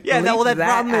 35. yeah, that Bleep that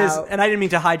problem is, out. and I didn't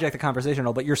mean to hijack the conversation at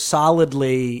all, but you're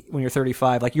solidly when you're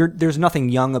 35. Like there's nothing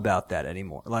young about that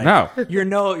anymore. Like No. you're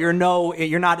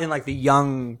not in like the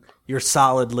young. You're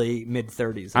solidly mid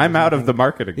 30s. I'm out of the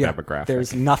marketing Yeah, demographic.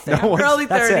 There's nothing. Early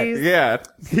That's it.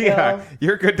 30s. Yeah.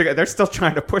 You're good to go. They're still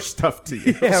trying to push stuff to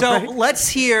you. Let's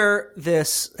hear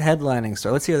this headlining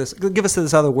story. Let's hear this. Give us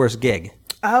this other worst gig.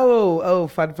 Oh,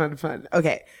 fun.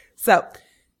 Okay. So,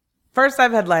 first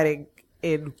time headlining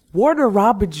in Warner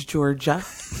Robins, Georgia.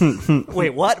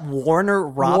 Wait, what? Warner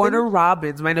Robins? Warner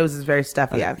Robins. My nose is very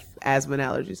stuffy. I have asthma and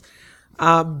allergies.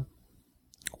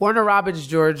 Warner Robins,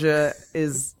 Georgia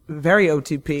is very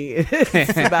OTP.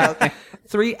 It's about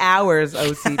 3 hours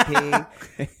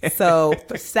OTP. So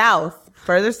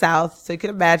further south. So you can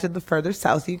imagine the further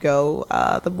south you go,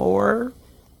 the more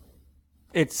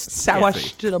It's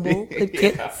questionable it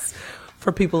gets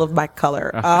for people of my color.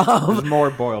 There's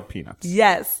more boiled peanuts.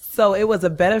 Yes. So it was a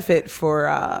benefit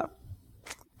for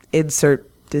insert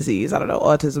disease. I don't know,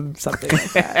 autism, something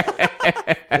like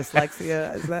that.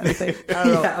 Dyslexia, is that a thing? I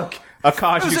don't know. A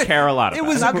cause you care a lot about. It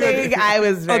was Something I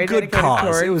was very a good dedicated cause.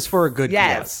 towards. It was for a good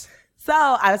Yes. So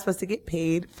I was supposed to get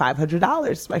paid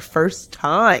 $500. My first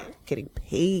time getting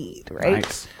paid, right?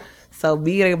 Nice. So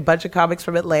me and a bunch of comics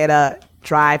from Atlanta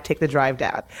take the drive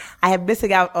down. I am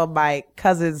missing out on my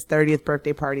cousin's 30th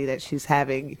birthday party that she's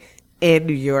having in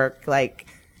New York, like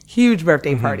huge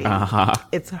birthday party.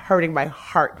 It's hurting my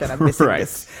heart that I'm missing Right.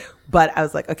 this. But I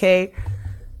was like, okay,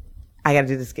 I got to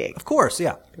do this gig. Of course,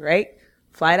 yeah. Right?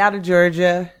 Fly down to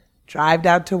Georgia, drive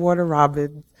down to Warner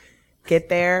Robins, get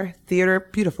there, theater,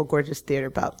 beautiful, gorgeous theater,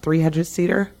 about 300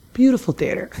 seater, beautiful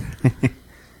theater.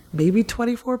 Maybe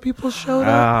 24 people showed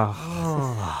up,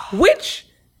 which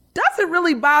doesn't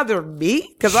really bother me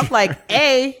because I'm like,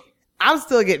 A, I'm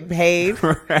still getting paid,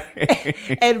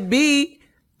 and B,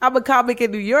 I'm a comic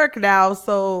in New York now,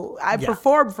 so I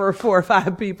performed for 4 or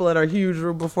 5 people in a huge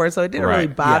room before, so it didn't really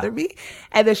Right. bother me.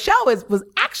 And the show was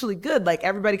actually good. Like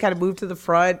everybody kind of moved to the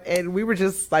front, and we were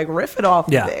just like riffing off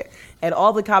Yeah. of it. And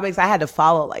all the comics, I had to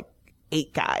follow like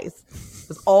 8 guys. It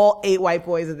was all 8 white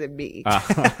boys and then me.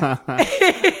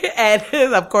 And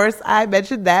of course, I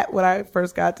mentioned that when I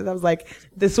first got to. I was like,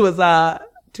 this was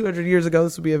 200 years ago,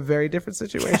 this would be a very different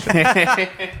situation.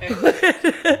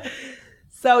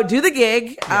 So do the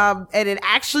gig. And it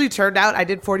actually turned out I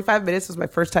did 45 minutes. It was my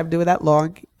first time doing that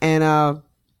long. And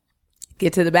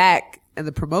get to the back, and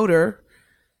the promoter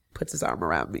puts his arm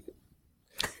around me.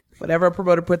 Whenever a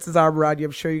promoter puts his arm around you,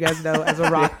 I'm sure you guys know as a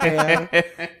rock fan,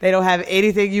 they don't have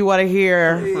anything you want to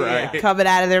hear coming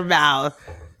out of their mouth.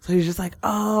 So he's just like,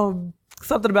 oh,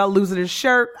 something about losing his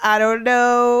shirt. I don't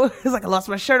know. He's like, I lost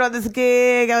my shirt on this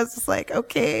gig. I was just like,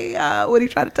 okay, what are you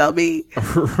trying to tell me?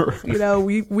 You know,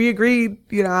 we agreed,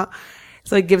 you know.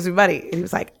 So he gives me money. And he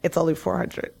was like, it's only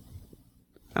 $400.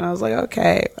 And I was like,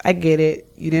 okay, I get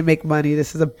it. You didn't make money.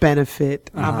 This is a benefit.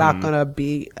 I'm not going to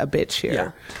be a bitch here.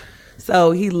 Yeah.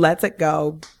 So he lets it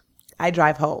go. I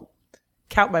drive home.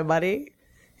 Count my money.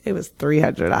 It was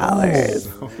 $300.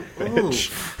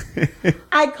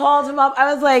 I called him up.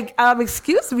 I was like,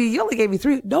 excuse me, you only gave me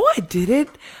 $300. No, I didn't.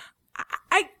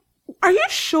 Are you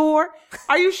sure?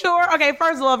 Are you sure? Okay,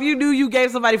 first of all, if you knew you gave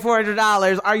somebody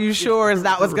 $400, are you sure is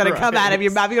that what's going to come out of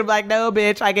your mouth? You're going to be like, no,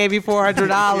 bitch, I gave you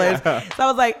 $400. So I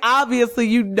was like, obviously,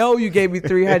 you know you gave me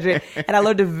 $300. And I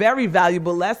learned a very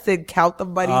valuable lesson. Count the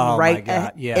money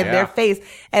in their face.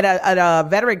 And a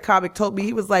veteran comic told me,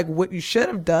 he was like, what you should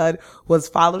have done was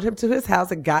followed him to his house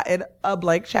and gotten a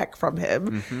blank check from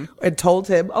him and told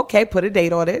him, okay, put a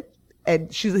date on it.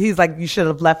 And he's like, you should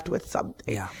have left with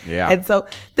something. Yeah. And so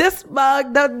this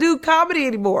mug doesn't do comedy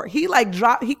anymore. He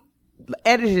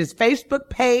edited his Facebook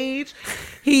page.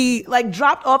 He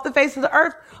dropped off the face of the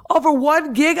earth over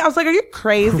one gig. I was like, are you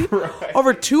crazy?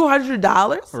 Over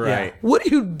 $200? Right. What are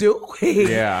you doing?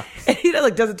 Yeah. And he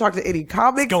doesn't talk to any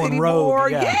comics anymore.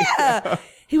 Rogue, yeah.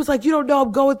 He was like, you don't know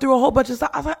I'm going through a whole bunch of stuff.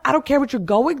 I was like, I don't care what you're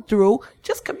going through.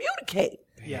 Just communicate.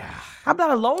 Yeah. I'm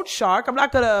not a loan shark. I'm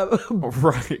not gonna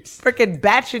freaking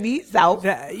bat your knees out.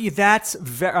 That's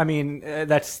very. I mean,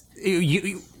 that's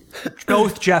you.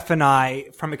 Both Jeff and I,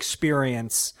 from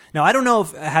experience. Now, I don't know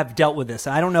if I have dealt with this.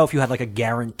 I don't know if you had like a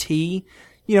guarantee.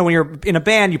 You know, when you're in a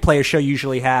band, you play a show. You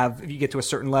usually have, if you get to a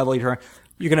certain level, you're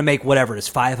going to make whatever it is,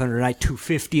 $500 a night,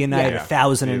 $250 a night,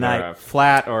 $1,000 a night. A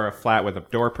flat or a flat with a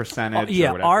door percentage.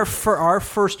 Yeah, or our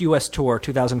first U.S. tour,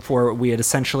 2004, we had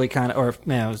essentially it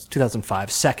was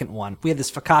 2005, second one. We had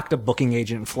this fakakta booking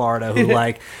agent in Florida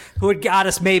who had got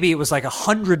us, maybe it was like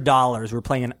 $100. We were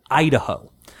playing in Idaho.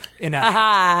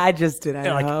 I just did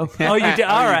Idaho. Oh, you did?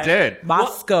 All right. You did.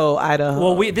 Moscow,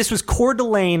 Idaho. Well, this was Coeur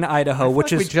d'Alene, Idaho,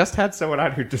 which is... We just had someone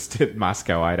on who just did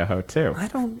Moscow, Idaho, too. I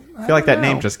feel like that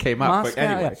name just came up. Moscow, but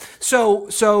anyway. yeah. So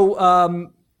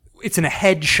it's in a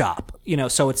head shop, you know,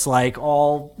 so it's like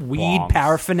all weed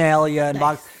paraphernalia.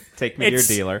 And Take me to your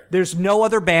dealer. There's no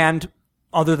other band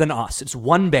other than us. It's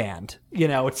one band. You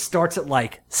know, it starts at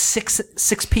like 6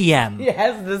 p.m.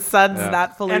 Yes, the sun's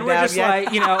not fully down yet. And we're just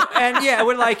like, you know, and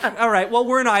we're like, all right, well,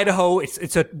 we're in Idaho.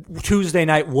 It's a Tuesday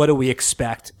night. What do we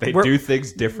expect? They do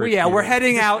things different. Yeah, we're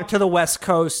heading out to the West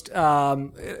Coast.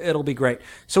 It'll be great.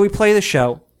 So we play the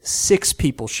show. 6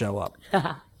 people show up.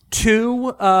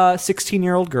 2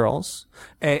 16-year-old girls,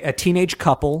 a teenage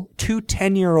couple, 2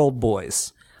 10-year-old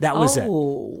boys. That was it.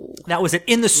 That was it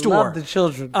in the store. Love the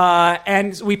children.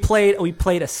 And we played a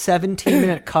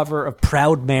 17-minute cover of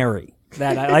Proud Mary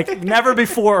that I like never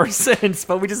before or since,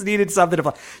 but we just needed something to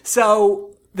play.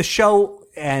 So the show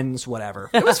ends, whatever.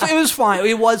 It was fine.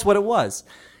 It was what it was.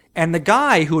 And the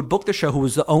guy who had booked the show, who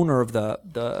was the owner of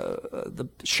the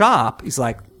shop, he's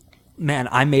like, man,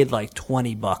 I made like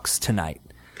 $20 tonight.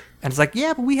 And it's like,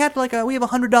 yeah, but we have a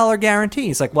 $100 guarantee.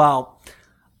 He's like, well,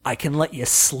 I can let you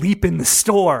sleep in the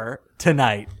store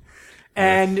tonight.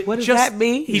 And what does that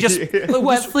mean? He just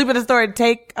sleep in the store and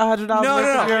take $100.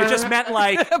 No. It just meant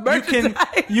like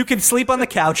you can sleep on the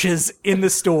couches in the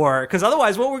store. Because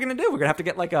otherwise, what we're gonna do? We're gonna have to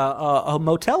get like a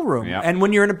motel room. Yep. And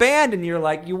when you're in a band and you're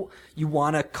like you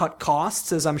want to cut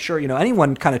costs, as I'm sure you know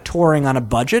anyone kind of touring on a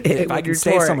budget. If I can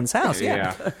stay at someone's house,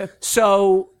 yeah.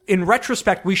 So in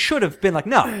retrospect, we should have been like,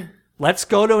 no. Let's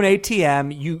go to an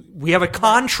ATM. We have a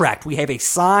contract. We have a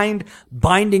signed,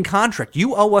 binding contract.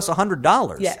 You owe us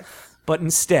 $100. Yes. But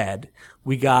instead,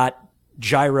 we got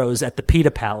gyros at the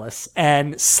Pita Palace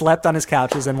and slept on his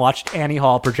couches and watched Annie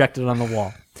Hall projected on the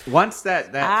wall. Once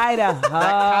that Idaho. that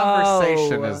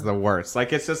conversation is the worst.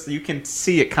 Like, it's just, you can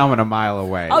see it coming a mile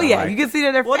away. Oh, yeah. Like, You can see it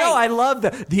in their face. Well, no, I love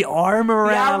the arm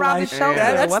around. The shoulder.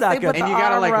 That's Once not they good. put and the you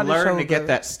gotta arm like around the learn to shoulder. get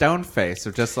that stone face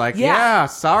of just like, Yeah.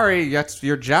 sorry, that's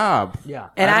your job. Yeah.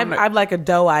 And I'm like a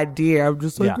doe-eyed deer. I'm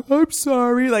just like, I'm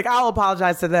sorry. Like, I'll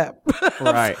apologize to them.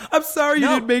 Right. I'm sorry you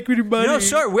didn't make me money. No,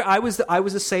 sir. I was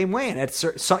the same way.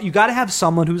 And you got to have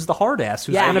someone who's the hard ass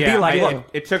who's going to be like, look.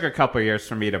 It took a couple years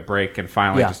for me to break and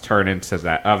finally just turn into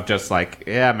that of just like,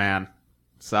 yeah, man,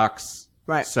 sucks.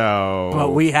 Right. So, But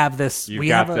we have this. you we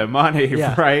got have the money,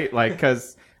 Yeah. right? Like,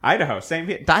 because Idaho, same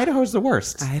here. Idaho's the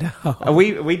worst. Idaho.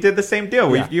 We did the same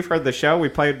deal. Yeah. You've heard the show. We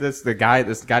played this guy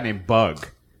named Bug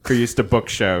who used to book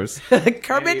shows.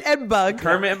 Kermit and Bug.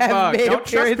 Kermit and have Bug. made Don't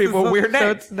trust appearances people with on weird the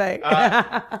show names.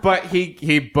 tonight. But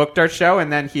he booked our show,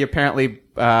 and then he apparently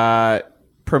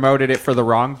promoted it for the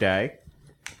wrong day,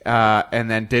 and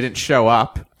then didn't show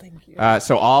up. Thank you.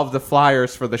 So all of the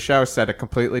flyers for the show said a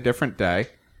completely different day.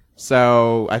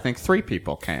 So I think 3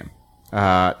 people came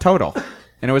total,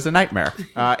 and it was a nightmare.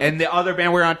 And the other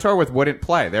band we were on tour with wouldn't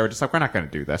play. They were just like, we're not going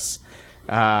to do this.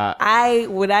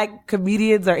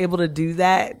 Comedians are able to do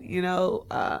that,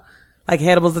 like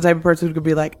Hannibal's the type of person who could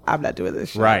be like, I'm not doing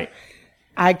this shit. Right.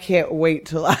 I can't wait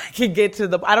till I can get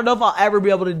to I don't know if I'll ever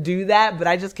be able to do that, but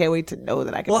I just can't wait to know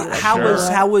that I can Well, do that.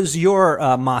 how was your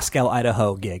Moscow,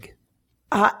 Idaho gig?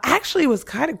 Actually, it was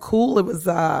kind of cool. It was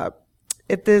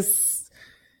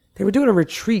they were doing a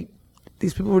retreat.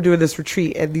 These people were doing this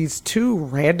retreat, and these 2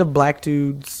 random black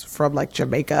dudes from like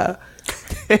Jamaica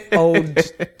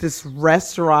owned this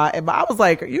restaurant. And I was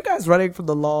like, "Are you guys running from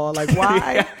the law? Like,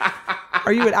 why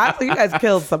are you? Honestly, you guys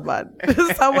killed someone.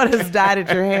 Someone has died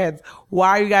at your hands. Why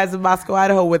are you guys in Moscow,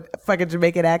 Idaho, with fucking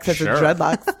Jamaican accents Sure. and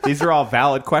dreadlocks?" These are all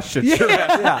valid questions.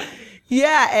 Yeah.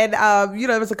 Yeah, and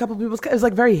there was a couple people. It was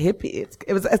like very hippie.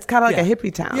 It's kind of like a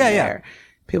hippie town. Yeah, yeah. there.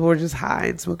 People were just high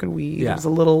and smoking weed. Yeah. It was a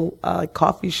little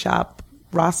coffee shop,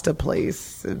 Rasta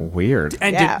place. And Weird.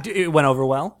 And Yeah. it went over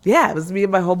well? yeah, it was me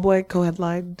and my homeboy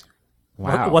co-headlined.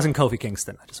 Wow. It wasn't Kofi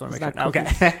Kingston. I just want to make sure.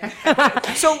 Okay.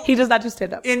 So He does not do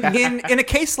stand up. in a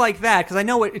case like that, because I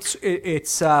know it's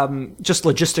just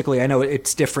logistically, I know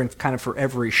it's different kind of for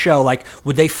every show. Like,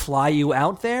 would they fly you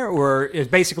out there, or is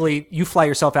basically you fly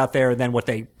yourself out there, and then what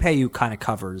they pay you kind of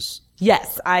covers?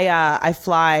 Yes, I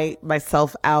fly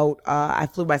myself out. I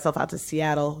flew myself out to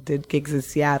Seattle, did gigs in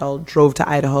Seattle, drove to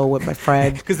Idaho with my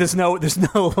friend. Because there's no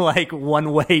like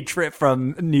one way trip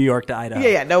from New York to Idaho.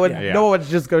 Yeah, no one would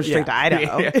just go straight Yeah. to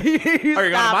Idaho. Yeah. You Are you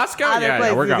going to stop Moscow? other Yeah,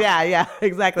 we're places. going. Yeah,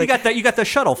 exactly. You got the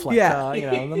shuttle flight. Yeah.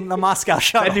 The Moscow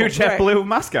shuttle. A new JetBlue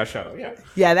Moscow shuttle. Yeah.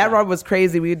 Yeah, that run was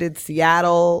crazy. We did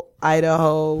Seattle,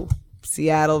 Idaho,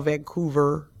 Seattle,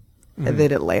 Vancouver, and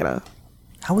then Atlanta.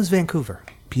 How was Vancouver?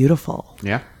 Beautiful.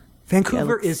 Yeah.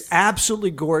 Vancouver Yeah, is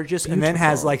absolutely gorgeous, and then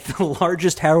has like the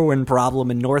largest heroin problem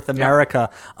in North America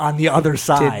on the other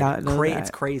side. not know that.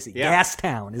 It's crazy. Yeah.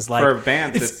 Gastown is like For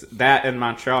bands, it's that and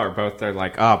Montreal are both. They're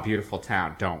like, oh, beautiful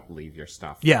town. Don't leave your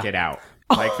stuff. Yeah. Get out.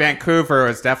 Like Vancouver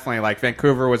was definitely like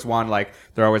Vancouver was one like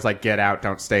they're always like get out,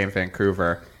 don't stay in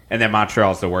Vancouver, and then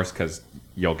Montreal's the worst because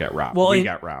you'll get robbed. well, we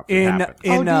got robbed. It in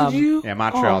happened. Did you? Yeah,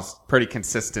 Montreal's pretty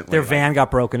consistently. their like, van got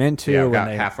broken into. Yeah, we when got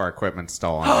they half our equipment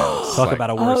stolen. It's talk like- about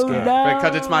a worse game. no.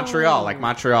 because it's Montreal. Like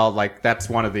Montreal, like that's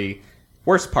one of the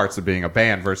worst parts of being a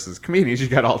band versus comedians. You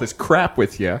got all this crap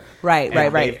with you. Right,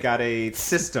 and right. They've got a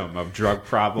system of drug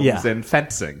problems Yeah. and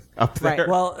fencing up there. Right.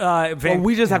 Well, Well,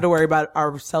 we just have to worry about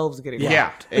ourselves getting yeah,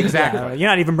 robbed. exactly. you're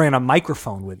not even bringing a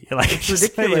microphone with you. Like it's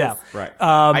just- ridiculous. Yeah. Right.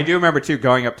 I do remember too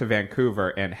going up to Vancouver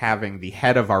and having the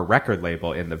head of our record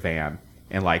label in the van,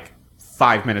 and like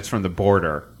 5 minutes from the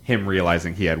border, him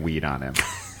realizing he had weed on him.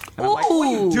 And I'm like, what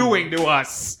are you doing to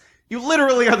us? You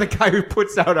literally are the guy who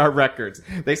puts out our records.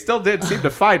 They still did seem to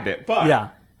find it, but Yeah.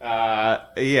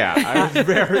 I was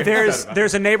very upset about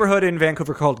There's a neighborhood in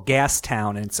Vancouver called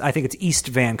Gastown, and I think it's East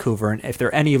Vancouver. And if there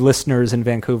are any listeners in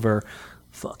Vancouver,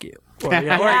 fuck you. Or,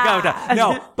 yeah, or go to,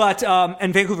 no, but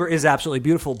and Vancouver is absolutely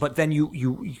beautiful. But then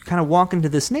you kind of walk into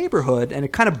this neighborhood, and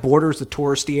it kind of borders the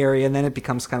touristy area, and then it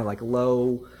becomes kind of like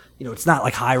low. You know, it's not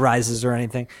like high rises or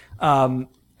anything.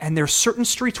 And there's certain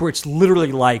streets where it's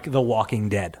literally like The Walking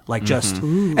Dead, like just,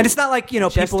 and it's not like people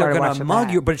are started going to watching mug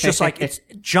that. you, but it's just like it's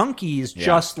junkies,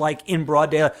 just like in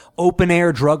broad daylight, open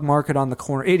air drug market on the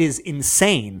corner. It is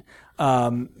insane,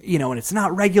 and it's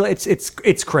not regular.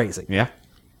 It's crazy. Yeah.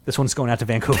 This one's going out to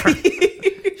Vancouver.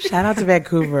 Shout out to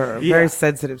Vancouver, very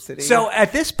sensitive city. So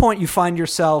at this point, you find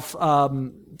yourself.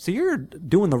 So you're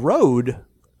doing the road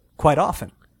quite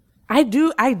often. I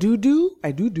do. But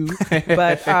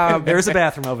There's a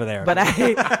bathroom over there.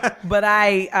 I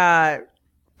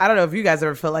don't know if you guys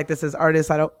ever feel like this as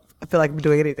artists. I don't feel like I'm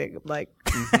doing anything. I'm like,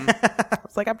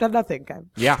 it's like I've done nothing.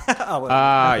 Yeah.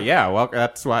 Yeah. Well,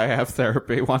 that's why I have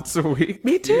therapy once a week.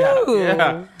 Me too.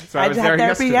 Yeah. So I was had there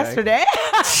therapy yesterday.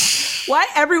 Why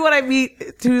everyone I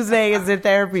meet Tuesday is their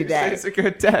therapy day? It's a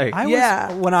good day.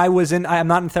 Yeah. When I was in, I'm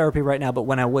not in therapy right now, but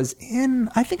when I was in,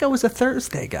 I think I was a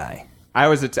Thursday guy.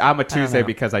 I'm a Tuesday know.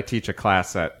 because I teach a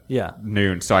class at Yeah.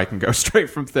 noon, so I can go straight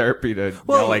from therapy to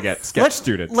yelling at sketch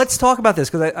students. Let's talk about this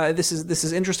because this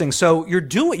is interesting. So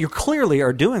you clearly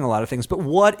are doing a lot of things, but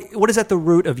what is at the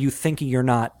root of you thinking you're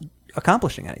not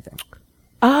accomplishing anything?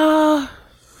 I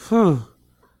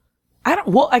don't.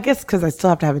 Well, I guess because I still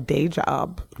have to have a day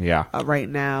job. Yeah. Right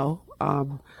now.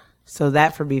 So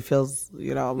that for me feels,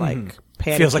 like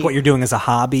panicky. Feels like what you're doing is a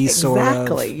hobby, sort of.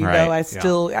 Exactly. You Right.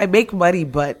 know, I make money,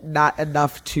 but not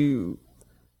enough to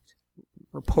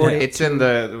report it. It's in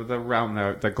the realm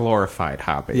of the glorified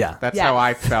hobby. Yeah. That's Yeah. how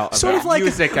I felt Sort about of like-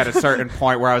 music at a certain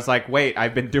point where I was like, wait,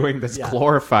 I've been doing this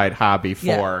glorified hobby for...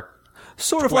 Yeah.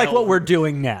 Sort of like what we're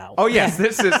doing now. Oh, yes,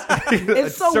 this is...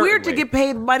 It's so weird to get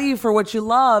paid money for what you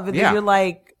love, and Yeah. then you're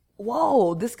like,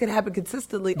 whoa, this could happen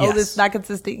consistently. Oh, Yes. this is not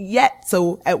consistent yet.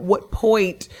 So at what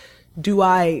point do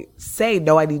I say,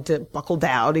 no, I need to buckle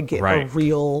down and get Right.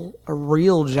 a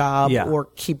real job Yeah. or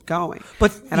keep going?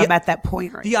 But and I'm at that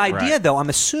point right The now. idea, Right. though, I'm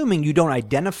assuming you don't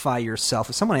identify yourself.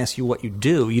 If someone asks you what you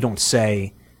do, you don't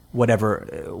say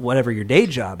whatever your day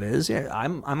job is. Yeah,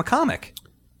 I'm a comic.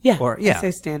 Yeah. Or- yeah. I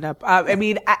say stand up. I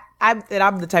mean, I'm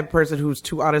the type of person who's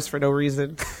too honest for no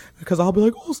reason because I'll be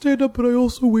like, I'll stand up, but I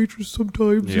also waitress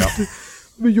sometimes. Yeah.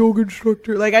 I'm a yoga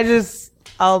instructor. Like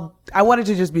I wanted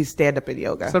to just be stand up in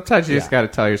yoga. Sometimes you just got to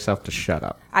tell yourself to shut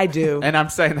up. I do. And I'm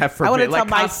saying that for I want me, to tell like,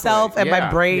 myself and constantly. my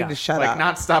brain Yeah. to shut like, up.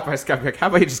 nonstop, I just got to be like, how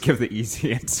about you just give the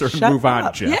easy answer and Shut move on,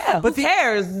 up. Jeff? Yeah, but who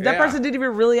cares? That Yeah. person didn't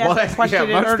even really ask the question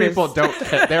in most earnest. people don't.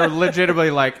 They're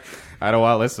legitimately like, I don't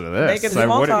want to listen to this. Making I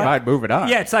small wouldn't talk. mind moving on.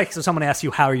 Yeah, it's like so someone asks you,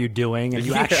 how are you doing? And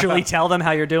you Yeah. actually tell them how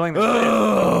you're doing.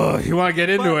 Oh, you want to get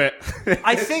into it?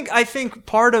 I think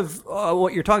part of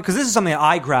what you're talking, because this is something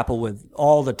I grapple with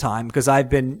all the time, because I've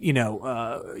been,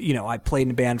 I played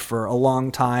in a band for a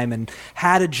long time and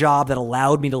had a job that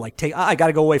allowed me to I got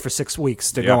to go away for 6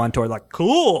 weeks to go on tour. Like,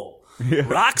 cool.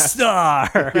 Rock star.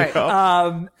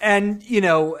 And,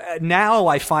 now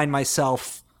I find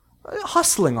myself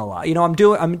hustling a lot.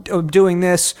 I'm doing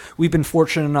this. We've been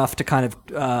fortunate enough to kind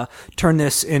of turn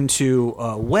this into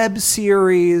a web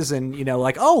series, and there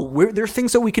are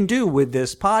things that we can do with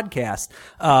this podcast.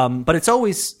 But it's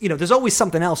always there's always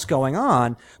something else going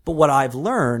on. But what I've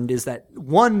learned is that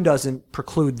one doesn't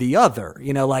preclude the other.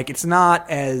 It's not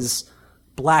as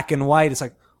black and white. It's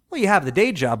like, well, you have the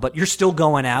day job, but you're still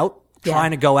going out. Yeah.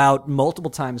 Trying to go out multiple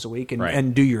times a week and, Right.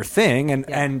 and do your thing.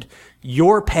 And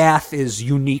your path is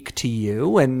unique to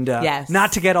you. And Yes.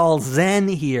 not to get all zen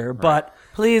here, but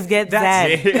Please get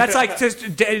that. that's like just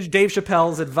Dave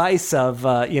Chappelle's advice of,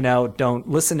 don't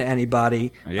listen to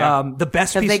anybody. Yeah. The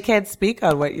best Because piece they can't speak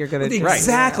on what you're going to do.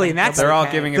 Exactly. Yeah. And that's They're all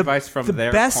okay. giving advice from the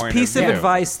their best point piece of of view.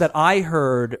 advice that I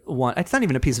heard. It's not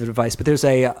even a piece of advice, but there's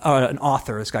an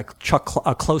author, this guy Chuck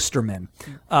Klosterman,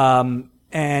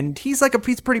 and he's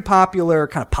he's pretty popular,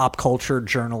 kind of pop culture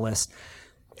journalist,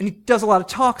 and he does a lot of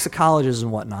talks at colleges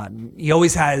and whatnot. And he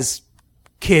always has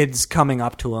kids coming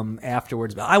up to him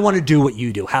afterwards about, I want to do what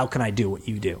you do. How can I do what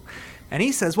you do? And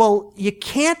he says, well, you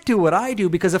can't do what I do,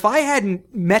 because if I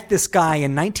hadn't met this guy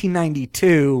in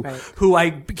 1992, who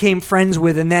I became friends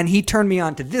with, and then he turned me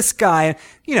on to this guy,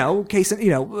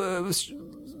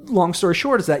 long story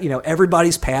short is that,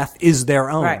 everybody's path is their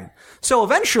own. Right. So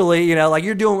eventually,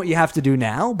 you're doing what you have to do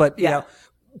now, but, Yeah.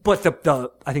 but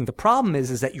I think the problem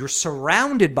is that you're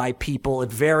surrounded by people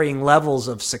at varying levels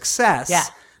of success. Yeah.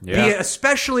 Yeah.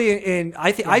 Especially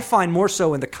I find more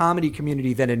so in the comedy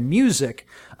community than in music,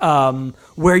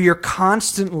 where you're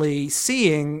constantly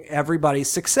seeing everybody's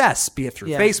success, be it through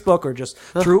Yeah. Facebook or just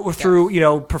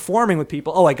through performing with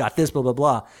people. Oh, I got this, blah, blah,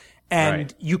 blah. And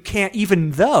Right. you can't,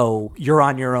 even though you're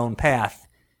on your own path,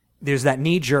 there's that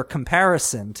knee-jerk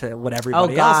comparison to what Oh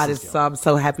everybody God, else is doing. I'm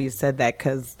so happy you said that,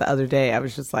 because the other day I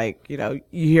was just like, you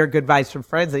hear good advice from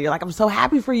friends and you're like, I'm so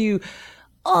happy for you.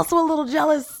 Also a little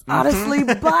jealous, honestly,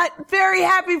 but very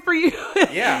happy for you.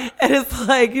 Yeah. And it's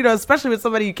like, especially with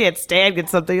somebody you can't stand get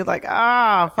something, you're like,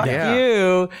 fuck Yeah.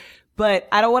 you. But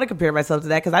I don't want to compare myself to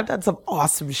that, because I've done some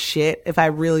awesome shit if I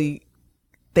really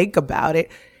think about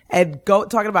it. And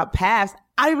talking about paths,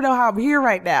 I don't even know how I'm here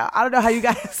right now. I don't know how you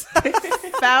guys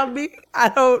found me. I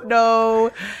don't know.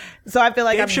 So I feel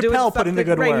like Dave I'm doing Chappelle put in the something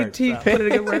good right. work, He so. put in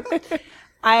a good work.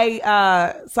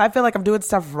 So I feel like I'm doing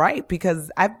stuff right,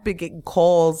 because I've been getting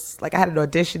calls. Like I had an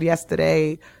audition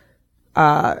yesterday,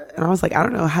 and I was like, I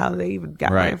don't know how they even got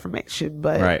my Right. information,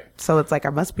 but Right. so it's like I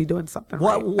must be doing something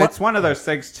What- right. It's one of those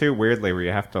things too, weirdly, where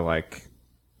you have to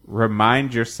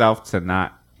remind yourself to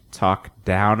not talk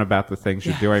down about the things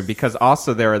you're doing, because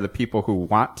also there are the people who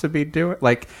want to be doing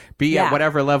be Yeah. at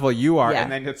whatever level you are, Yeah.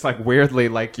 and then it's weirdly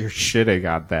you're shitting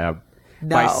on them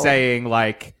by No. saying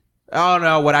oh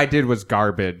no, what I did was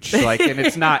garbage. Like, and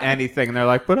it's not anything. And they're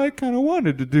like, but I kind of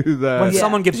wanted to do that. When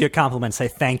someone gives you a compliment, say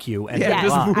thank you. And Yeah,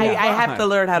 move on. I have to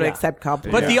learn how to accept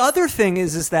compliments. But the other thing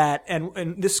is that,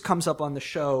 and this comes up on the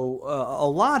show a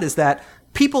lot, is that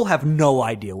people have no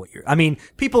idea what you're. I mean,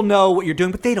 people know what you're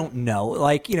doing, but they don't know.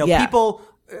 Like, people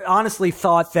honestly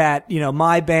thought that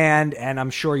my band and I'm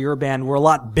sure your band were a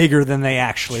lot bigger than they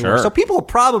actually were. So people are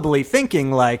probably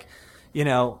thinking like,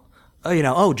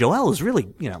 oh, Joel is really,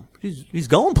 he's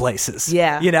going places.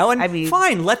 Yeah. And I mean,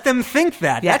 fine, let them think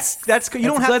that. Yes. That's good. You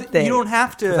don't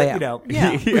have to,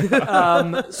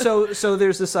 Yeah. So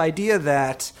there's this idea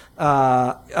that,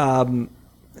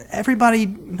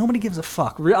 nobody gives a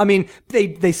fuck. I mean,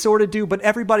 they sort of do, but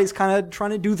everybody's kind of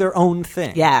trying to do their own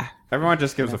thing. Yeah. Everyone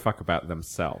just gives a fuck about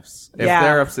themselves. If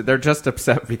they're upset, they're just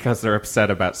upset because they're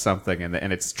upset about something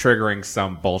and it's triggering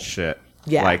some bullshit.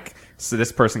 Yeah. Like, so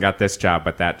this person got this job,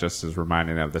 but that just is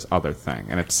reminding them of this other thing.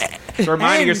 And it's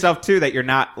reminding yourself, too, that you're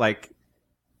not, like,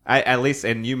 at least,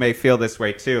 and you may feel this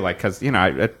way, too, like, because,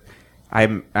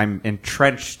 I'm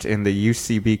entrenched in the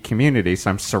UCB community, so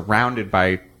I'm surrounded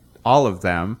by all of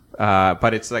them.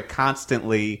 But it's, like,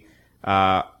 constantly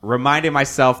reminding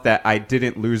myself that I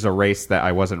didn't lose a race that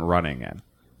I wasn't running in.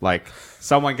 Like,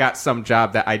 someone got some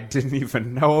job that I didn't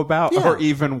even know about or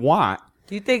even want.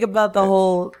 Do you think about the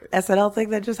whole SNL thing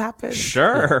that just happened?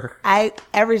 Sure.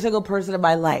 Every single person in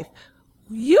my life,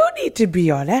 you need to be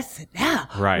on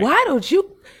SNL. Right. Why don't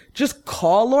you just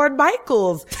call Lorne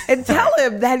Michaels and tell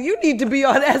him that you need to be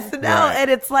on SNL? Right.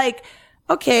 And it's like,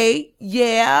 okay,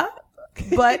 yeah,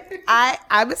 but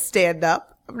I'm a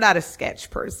stand-up. I'm not a sketch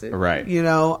person. Right.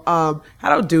 I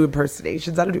don't do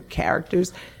impersonations. I don't do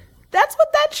characters. That's what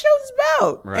that show's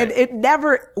about. Right. And it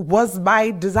never was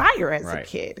my desire as a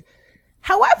kid.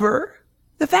 However,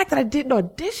 the fact that I didn't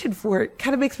audition for it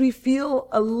kind of makes me feel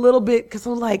a little bit, because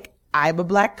I'm like, I'm a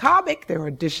black comic. They're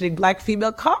auditioning black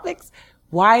female comics.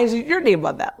 Why isn't your name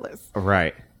on that list?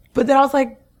 Right. But then I was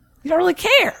like, you don't really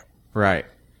care. Right.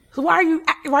 So why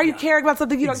are you caring about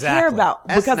something you don't care about?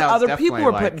 Because SNL is other people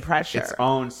are definitely, putting pressure. Its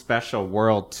own special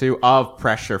world too of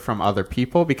pressure from other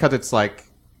people, because it's like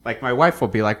my wife will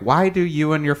be like, why do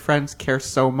you and your friends care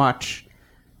so much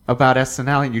about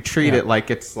SNL, and you treat it like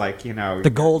it's like,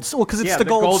 the gold, because it's the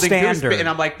gold golden standard. Goose, and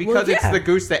I'm like, because it's the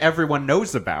goose that everyone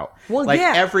knows about. Well, like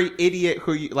every idiot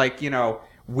who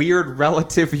weird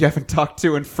relative you haven't talked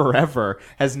to in forever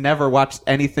has never watched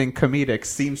anything comedic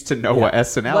seems to know what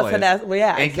SNL is.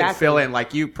 And can fill in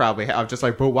like you probably have. Just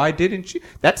like, but why didn't you?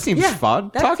 That seems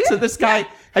fun. Talk to this guy. Yeah.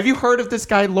 Have you heard of this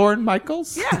guy, Lorne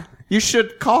Michaels? Yeah. You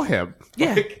should call him.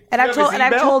 Yeah. Like, and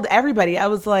I've told everybody, I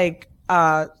was like,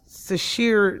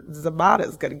 Sashir Zamata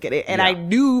is going to get it. And I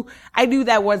knew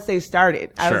that once they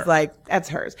started. I was like, that's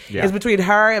hers. Yeah. It's between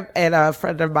her and a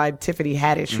friend of mine, Tiffany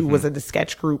Haddish, who was in the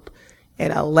sketch group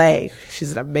in LA.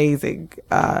 She's an amazing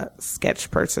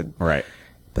sketch person. Right.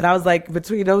 But I was like,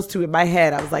 between those two, in my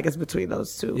head, I was like, it's between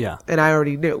those two. Yeah. And I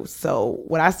already knew. So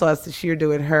when I saw Sashir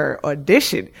doing her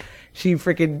audition, she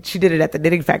did it at the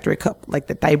Knitting Factory Cup, like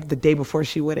the day before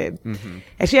she went in. Mm-hmm.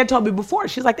 And she had told me before,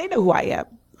 she's like, they know who I am.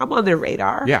 I'm on their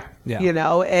radar. Yeah.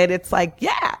 And it's like,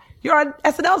 yeah, you're on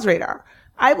SNL's radar.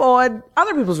 I'm on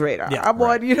other people's radar. Yeah, I'm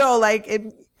on,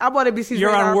 I'm on NBC's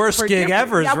You're radar. On Worst Gig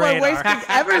Ever's radar. I'm on Worst Gig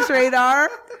Ever's radar.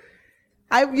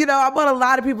 I'm on a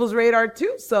lot of people's radar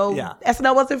too. So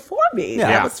SNL wasn't for me. Yeah.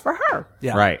 That was for her.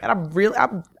 Yeah. Right. And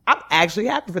I'm actually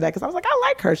happy for that, because I was like, I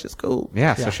like her. She's cool.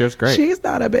 Yeah. So she was great. She's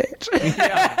not a bitch.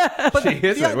 But she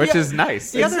isn't, which is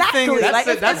nice. The other thing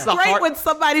is, that's the great hard, when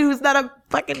somebody who's not a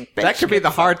fucking bitch. That could be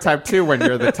the hard time too, when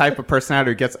you're the type of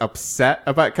personality who gets upset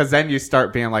about, because then you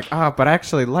start being like, but I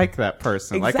actually like that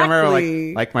person. Exactly. Like I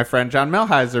remember, like my friend John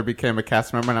Melheiser became a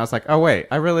cast member, and I was like, oh wait,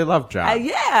 I really love John.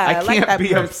 I I like can't that be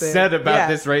person. upset about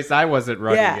this race I wasn't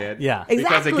running in. Yeah.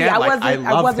 Because Exactly. again,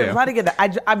 I wasn't him. running in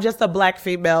that. I'm just a black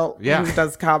female who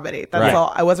does comedy. That's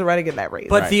all. I wasn't running in that race.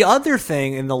 But the other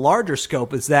thing in the larger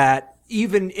scope is that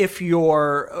even if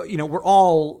you're, we're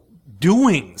all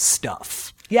doing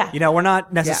stuff. Yeah. We're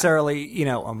not necessarily,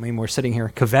 we're sitting here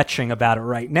kvetching about it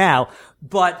right now,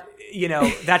 but,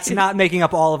 that's not making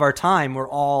up all of our time. We're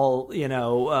all,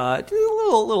 a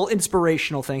little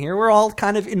inspirational thing here. We're all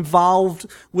kind of involved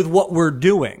with what we're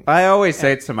doing. I always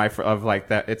say it to my of like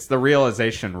that. It's the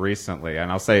realization recently,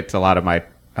 and I'll say it to a lot of my,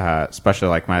 especially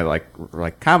like my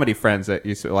like comedy friends that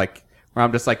used to like, where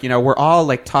I'm just like, we're all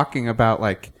like talking about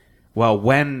like, well,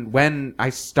 when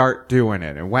I start doing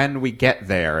it and when we get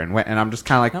there and I'm just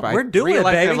kind of like, we're doing it,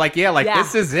 baby. Like,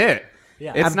 this is it.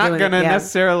 Yeah. It's I'm not doing going to it,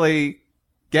 necessarily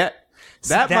get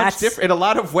that much different in a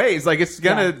lot of ways. Like it's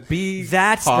going to be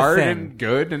That's hard the thing. and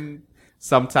good. And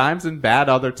sometimes and bad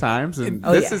other times, and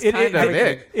this is kind of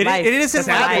it. It isn't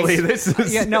Sadly, like, this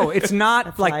is it's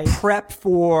not like life. prep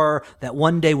for that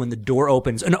one day when the door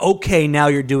opens and okay, now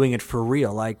you're doing it for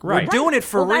real. Like we're doing it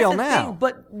for Well, real that's the now.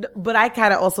 thing, but I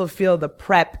kind of also feel the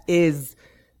prep is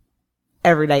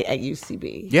every night at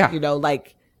UCB. Yeah. You know,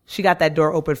 like she got that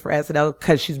door open for SNL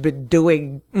because she's been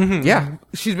doing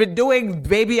she's been doing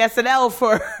baby SNL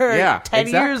for 10 years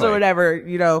exactly. or whatever,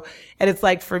 you know. And it's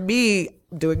like for me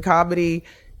doing comedy,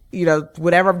 you know,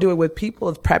 whatever I'm doing with people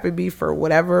is prepping me for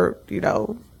whatever, you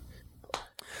know.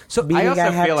 So I also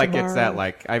have feel like it's tomorrow. that,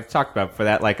 like I've talked about, for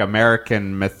that like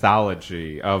American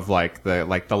mythology of like the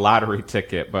lottery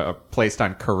ticket, but placed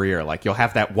on career. Like you'll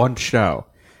have that one show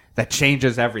that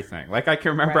changes everything. Like I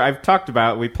can remember I've talked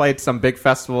about, we played some big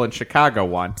festival in Chicago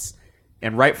once,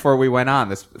 and right before we went on,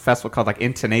 this festival called like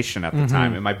Intonation at the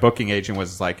time, and my booking agent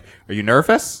was like, "Are you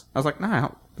nervous?" I was like, "Nah,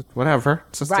 whatever.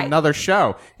 It's just another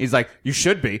show." He's like, "You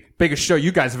should be. Biggest show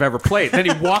you guys have ever played." Then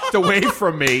he walked away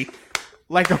from me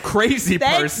like a crazy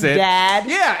Thanks, person. Dad.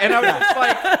 Yeah, and I was just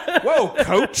like, "Whoa,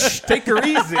 coach, take her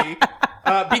easy."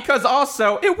 Because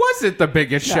also, it wasn't the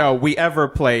biggest show we ever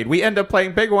played. We ended up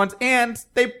playing big ones, and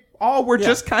they all were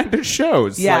just kind of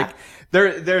shows. Yeah. Like,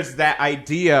 there's that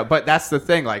idea, but that's the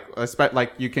thing. Like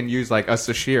you can use like a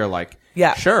Sashir. Like,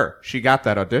 sure, she got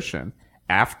that audition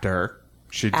after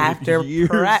she did years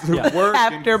prep. of work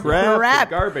After and prep prep. and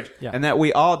garbage, and that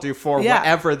we all do for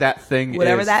whatever that thing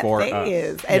whatever is that for thing us.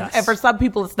 is. And for some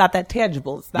people, it's not that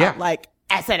tangible. It's not like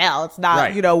SNL. It's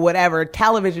not, you know, whatever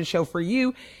television show for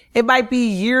you. It might be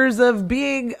years of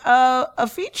being a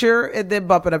feature and then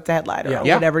bumping up to headliner or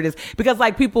whatever it is. Because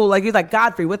like people, like you're like,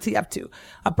 Godfrey, what's he up to?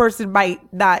 A person might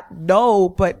not know,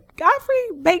 but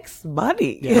Godfrey makes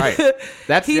money. Right.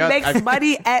 That's he makes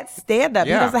money at stand up.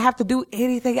 He doesn't have to do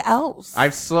anything else.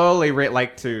 I've slowly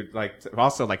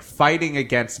also fighting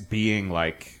against being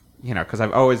like, you know, because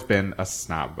I've always been a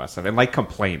snob about stuff and like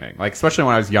complaining, like especially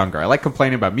when I was younger. I like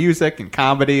complaining about music and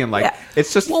comedy and like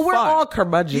it's just we're fun. all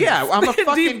curmudgeons. Yeah, I'm a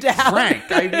fucking Deep down. crank.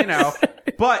 You know,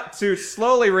 but to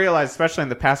slowly realize, especially in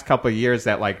the past couple of years,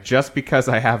 that like just because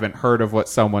I haven't heard of what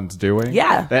someone's doing,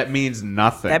 that means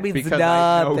nothing. That means because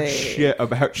nothing. I know shit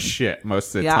about shit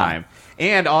most of the time.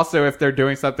 And also, if they're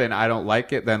doing something I don't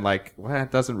like it, then like, well, it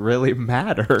doesn't really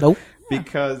matter. Nope.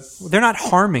 Because they're not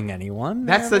harming anyone.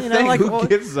 That's the thing. Like, who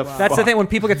gives a fuck? That's the thing. When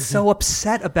people get so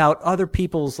upset about other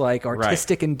people's like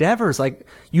artistic endeavors, like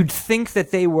you'd think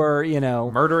that they were, you know,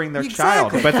 murdering their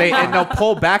child, but they'll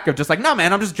pull back of just like, no,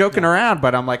 man, I'm just joking around.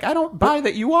 But I'm like, I don't buy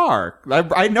that you are.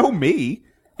 I know me,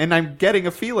 and I'm getting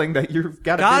a feeling that you've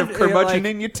got a bit of curmudgeon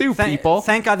in you too, people.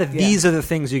 Thank God that these are the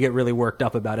things you get really worked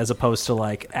up about, as opposed to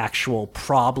like actual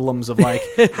problems of like,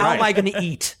 how am I going to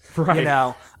eat? Right. You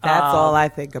know. That's all I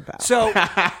think about. So,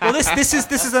 well, this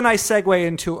is a nice segue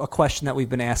into a question that we've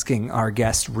been asking our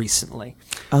guests recently.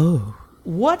 Oh.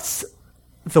 What's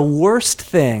the worst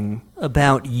thing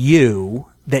about you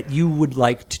that you would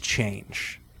like to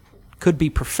change? Could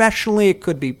be professionally, it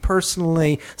could be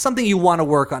personally, something you want to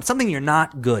work on, something you're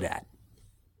not good at.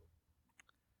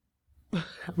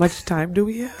 How much time do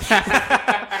we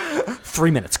have?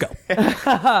 3 minutes, go.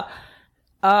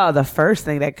 Oh, the first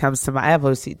thing that comes to mind, I have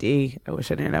OCD. I wish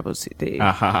I didn't have OCD.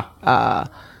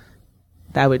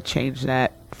 That would change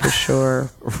that for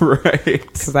sure. Right.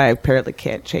 Because I apparently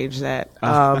can't change that.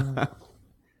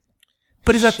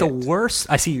 But is that the worst?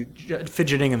 I see you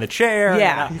fidgeting in the chair.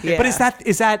 Yeah. But is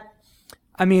that,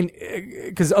 I mean,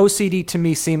 because OCD to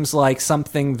me seems like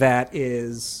something that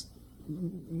is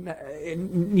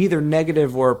neither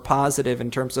negative or positive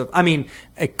in terms of, I mean,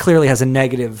 it clearly has a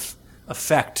negative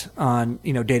effect on,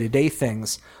 you know, day-to-day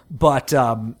things, but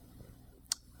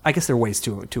I guess there are ways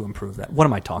to improve that. What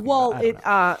am I talking about?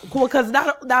 Well, because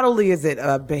not only is it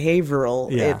behavioral,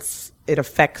 it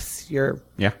affects your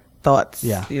thoughts.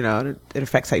 Yeah. You know, it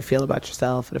affects how you feel about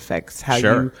yourself. It affects how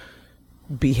you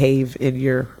behave in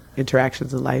your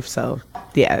interactions in life. So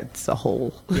yeah, it's a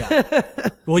whole. Yeah.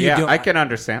 Well, I can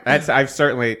understand. I've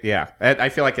certainly I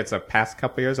feel like it's a past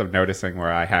couple years of noticing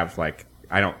where I have like,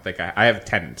 I don't think I have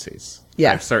tendencies.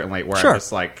 Yeah. I've certainly where I'm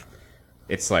just like,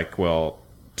 it's like, well,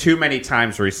 too many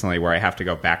times recently where I have to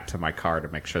go back to my car to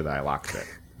make sure that I locked it.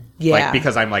 Yeah. Like,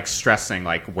 because I'm like stressing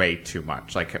like way too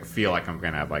much. Like I feel like I'm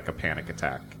going to have like a panic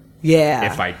attack.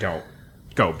 Yeah. If I don't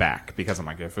go back, because I'm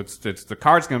like, if it's the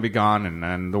car's going to be gone and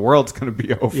then the world's going to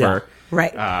be over. Yeah.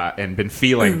 Right. And been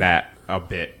feeling that a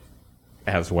bit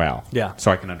as well. Yeah. So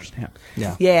I can understand.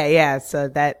 Yeah. Yeah. So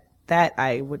that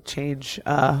I would change.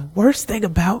 Worst thing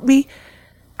about me,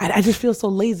 I just feel so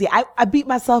lazy. I beat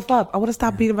myself up. I want to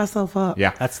stop beating myself up.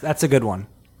 Yeah. That's a good one.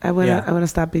 I want to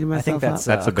stop beating myself I think that's,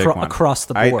 up. That's a big one. across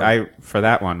the board. I for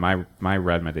that one, my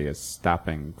remedy is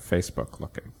stopping Facebook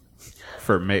looking.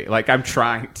 For me, like I'm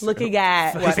trying to Looking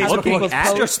at what Facebook other people's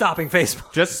after posts. stopping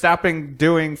Facebook. just stopping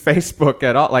doing Facebook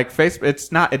at all. Like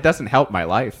Facebook, it doesn't help my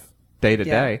life day to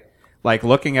Yeah. day. Like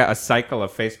looking at a cycle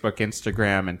of Facebook,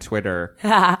 Instagram, and Twitter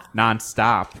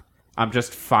nonstop. I'm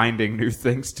just finding new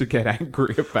things to get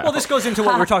angry about. Well, this goes into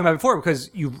what we were talking about before,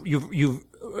 because you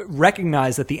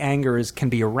recognize that the anger can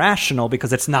be irrational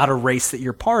because it's not a race that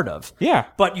you're part of. Yeah.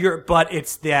 But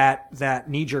it's that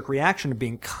knee-jerk reaction of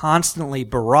being constantly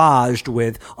barraged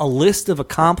with a list of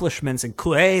accomplishments and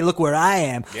cool, hey, look where I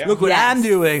am. Yeah. Look what Yes. I'm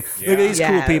doing. Look at these cool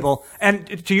Yes. people.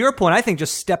 And to your point, I think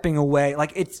just stepping away,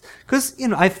 like it's because,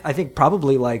 I think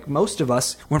probably like most of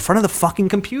us, we're in front of the fucking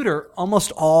computer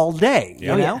almost all day, you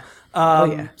Yeah. know?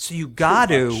 Yeah. So you got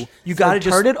to just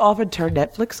turn it off and turn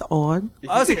Netflix on.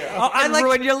 I And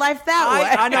ruin your life that way.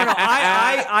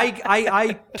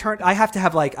 I have to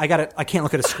have I can't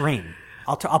look at a screen.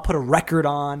 I'll put a record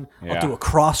on. Yeah. I'll do a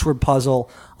crossword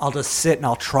puzzle. I'll just sit and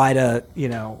I'll try to,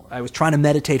 I was trying to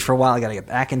meditate for a while. I got to get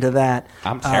back into that.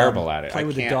 I'm terrible at it. Play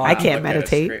with the can't- dog. I can't look at a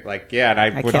meditate. screen. Like, yeah, and I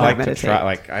would cannot like meditate. to try.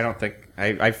 Like, I don't think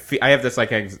I have this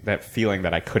that feeling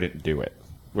that I couldn't do it,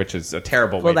 which is a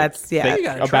terrible way. Well, that's- to yeah. think You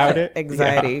gotta about try it.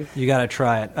 Anxiety. You got to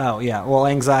try it. Oh yeah. Well,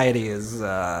 anxiety is,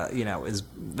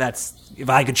 that's if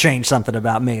I could change something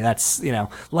about me, that's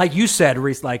like you said,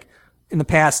 Reese, like in the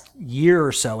past year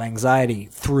or so, anxiety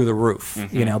through the roof.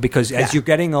 Because as you're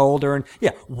getting older, and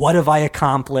what have I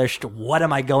accomplished? What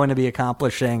am I going to be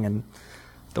accomplishing? And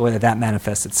the way that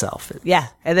manifests itself. Yeah.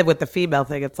 And then with the female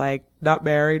thing, it's like not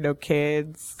married, no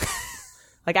kids.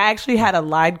 Like I actually had a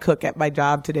line cook at my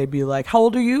job today be like, how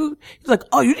old are you? He's like,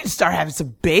 oh, you need to start having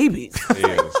some babies.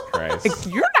 Jesus Christ.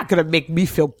 You're not going to make me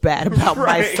feel bad about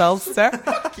myself, sir.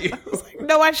 you. I was like,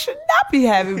 no, I should not be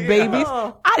having babies.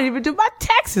 I didn't even do my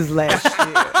taxes last year.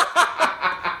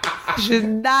 I should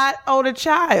not own a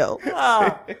child.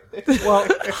 Well,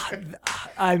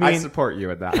 I mean, I support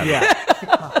you in that.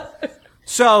 yeah.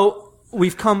 So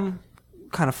we've come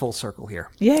kind of full circle here.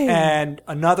 Yay. And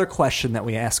another question that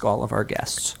we ask all of our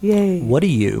guests. Yay. What do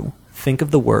you think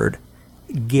of the word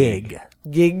gig?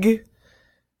 Gig.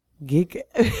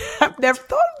 I've never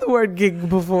thought of the word gig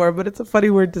before, but it's a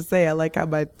funny word to say. I like how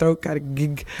my throat kind of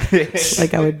gig,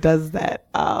 like how it does that.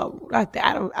 I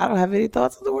don't have any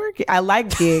thoughts on the word gig. I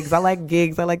like gigs. I like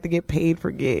to get paid for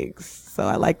gigs. So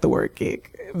I like the word gig.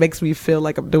 It makes me feel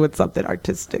like I'm doing something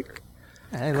artistic.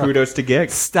 Hey, look, Kudos to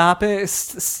gigs. stop it.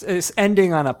 It's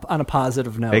ending on a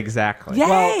positive note. Exactly. Yay,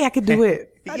 Well- I can do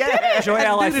it.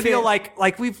 Joelle, I feel like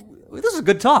this is a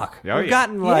good talk. Oh, We've yeah.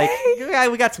 gotten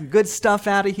we got some good stuff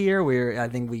out of here. I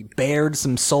think we bared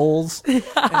some souls in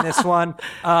this one.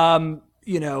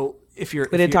 If you're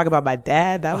We didn't talk about my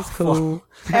dad. That was cool.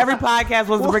 Every podcast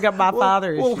wants to bring up my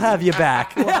father. We'll have you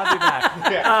back. We'll have you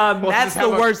back. That's the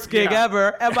worst gig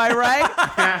ever. Am I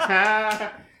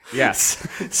right? Yes.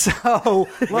 So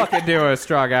We could do a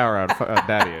strong hour on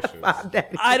daddy issues.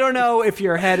 I don't know if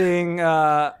you're heading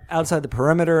outside the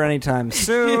perimeter anytime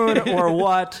soon or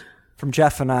what. From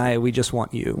Jeff and I, we just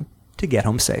want you to get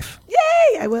home safe.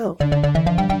 Yay, I will.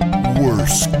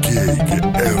 Worst gig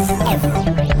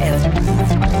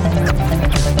ever.